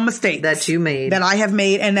dumb mistakes that you made, that I have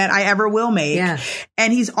made, and that I ever will make. Yeah.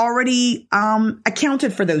 And he's already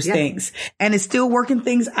accounted for those things and is still working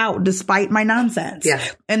things out despite my nonsense. Yeah.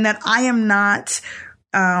 And that I am not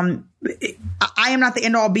the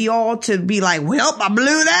end all be all to be like, well, I blew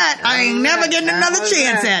that. I ain't never getting another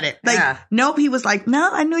chance at it. Like, nope. He was like, no,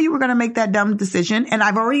 I knew you were going to make that dumb decision and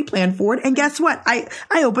I've already planned for it. And guess what? I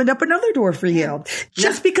opened up another door for you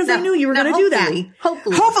just because I knew you were going to do that.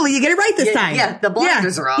 Hopefully you get it right this time. Yeah. The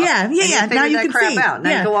blinders are off. Yeah. Now you can see. Out. Now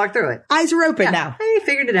you can walk through it. Eyes are open now. Hey, you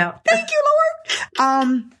figured it out. Thank you,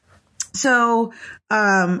 Lord. So,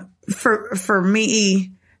 for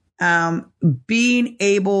me, being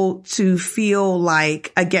able to feel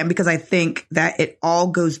like, again, because I think that it all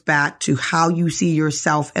goes back to how you see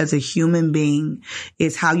yourself as a human being,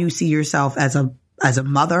 is how you see yourself as a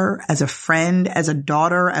mother, as a friend, as a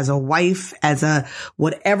daughter, as a wife, as a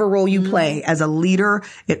whatever role you play, as a leader.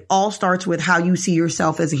 It all starts with how you see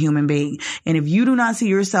yourself as a human being. And if you do not see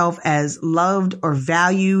yourself as loved or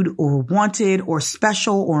valued or wanted or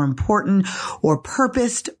special or important or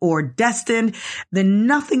purposed or destined, then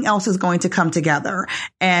nothing else is going to come together.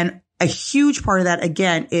 And a huge part of that,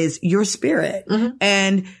 again, is your spirit.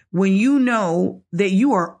 And when you know that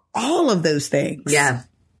you are all of those things. Yeah.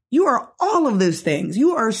 You are all of those things.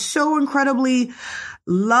 You are so incredibly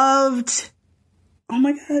loved. Oh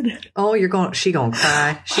my God. Oh, she gonna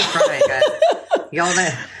cry. She's crying, guys.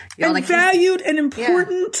 Y'all and valued and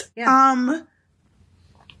important. Yeah.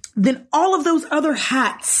 Then all of those other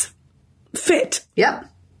hats fit. Yep.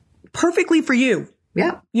 Perfectly for you.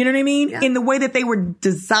 Yeah. You know what I mean? Yeah. In the way that they were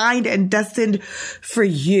designed and destined for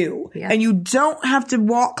you. Yeah. And you don't have to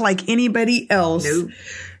walk like anybody else. Nope.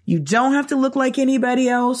 You don't have to look like anybody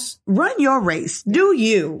else. Run your race. Do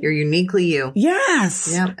you. You're uniquely you. Yes.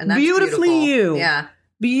 Yeah. And that's beautifully you. Yeah.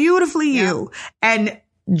 Beautifully you. And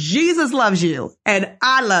Jesus loves you, and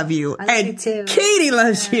I love you, and you too. Katie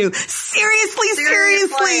loves you. Seriously,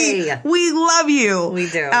 we love you. We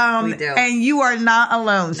do. We do. And you are not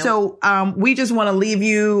alone. Nope. So, we just want to leave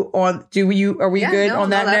you on. Are we good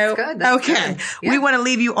on that note? Good. That's okay. Good. Yeah. We want to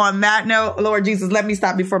leave you on that note. Lord Jesus, let me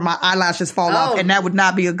stop before my eyelashes fall off, and that would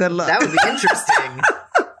not be a good look. That would be interesting.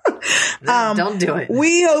 Don't do it.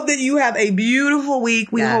 We hope that you have a beautiful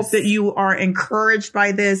week. We hope that you are encouraged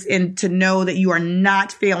by this and to know that you are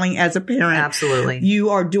not failing as a parent. Absolutely.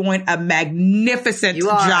 You are doing a magnificent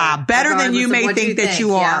job. Better than you may think that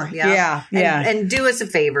you are. Yeah. And do us a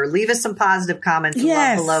favor. Leave us some positive comments and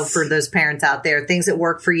love below for those parents out there. Things that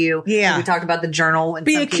work for you. Yeah. We talked about the journal.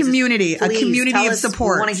 Be a community. A community of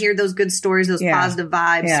support. We want to hear those good stories, those positive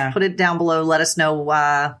vibes. Yeah. Put it down below. Let us know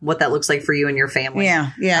what that looks like for you and your family.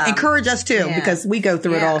 Yeah. Encourage us too, because we go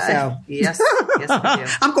through it also. Yes, we do.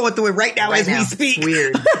 I'm going through it right now as we speak.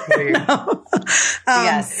 Weird.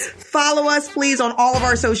 Follow us, please, on all of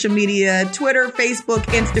our social media, Twitter, Facebook,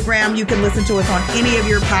 Instagram. You can listen to us on any of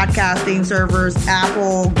your podcasting servers,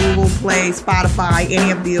 Apple, Google Play, Spotify,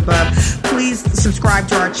 any of the above. Please subscribe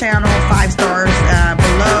to our channel, 5 stars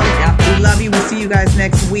below. We love you. We'll see you guys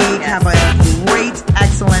next week. Have a great,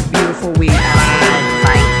 excellent, beautiful week. Bye.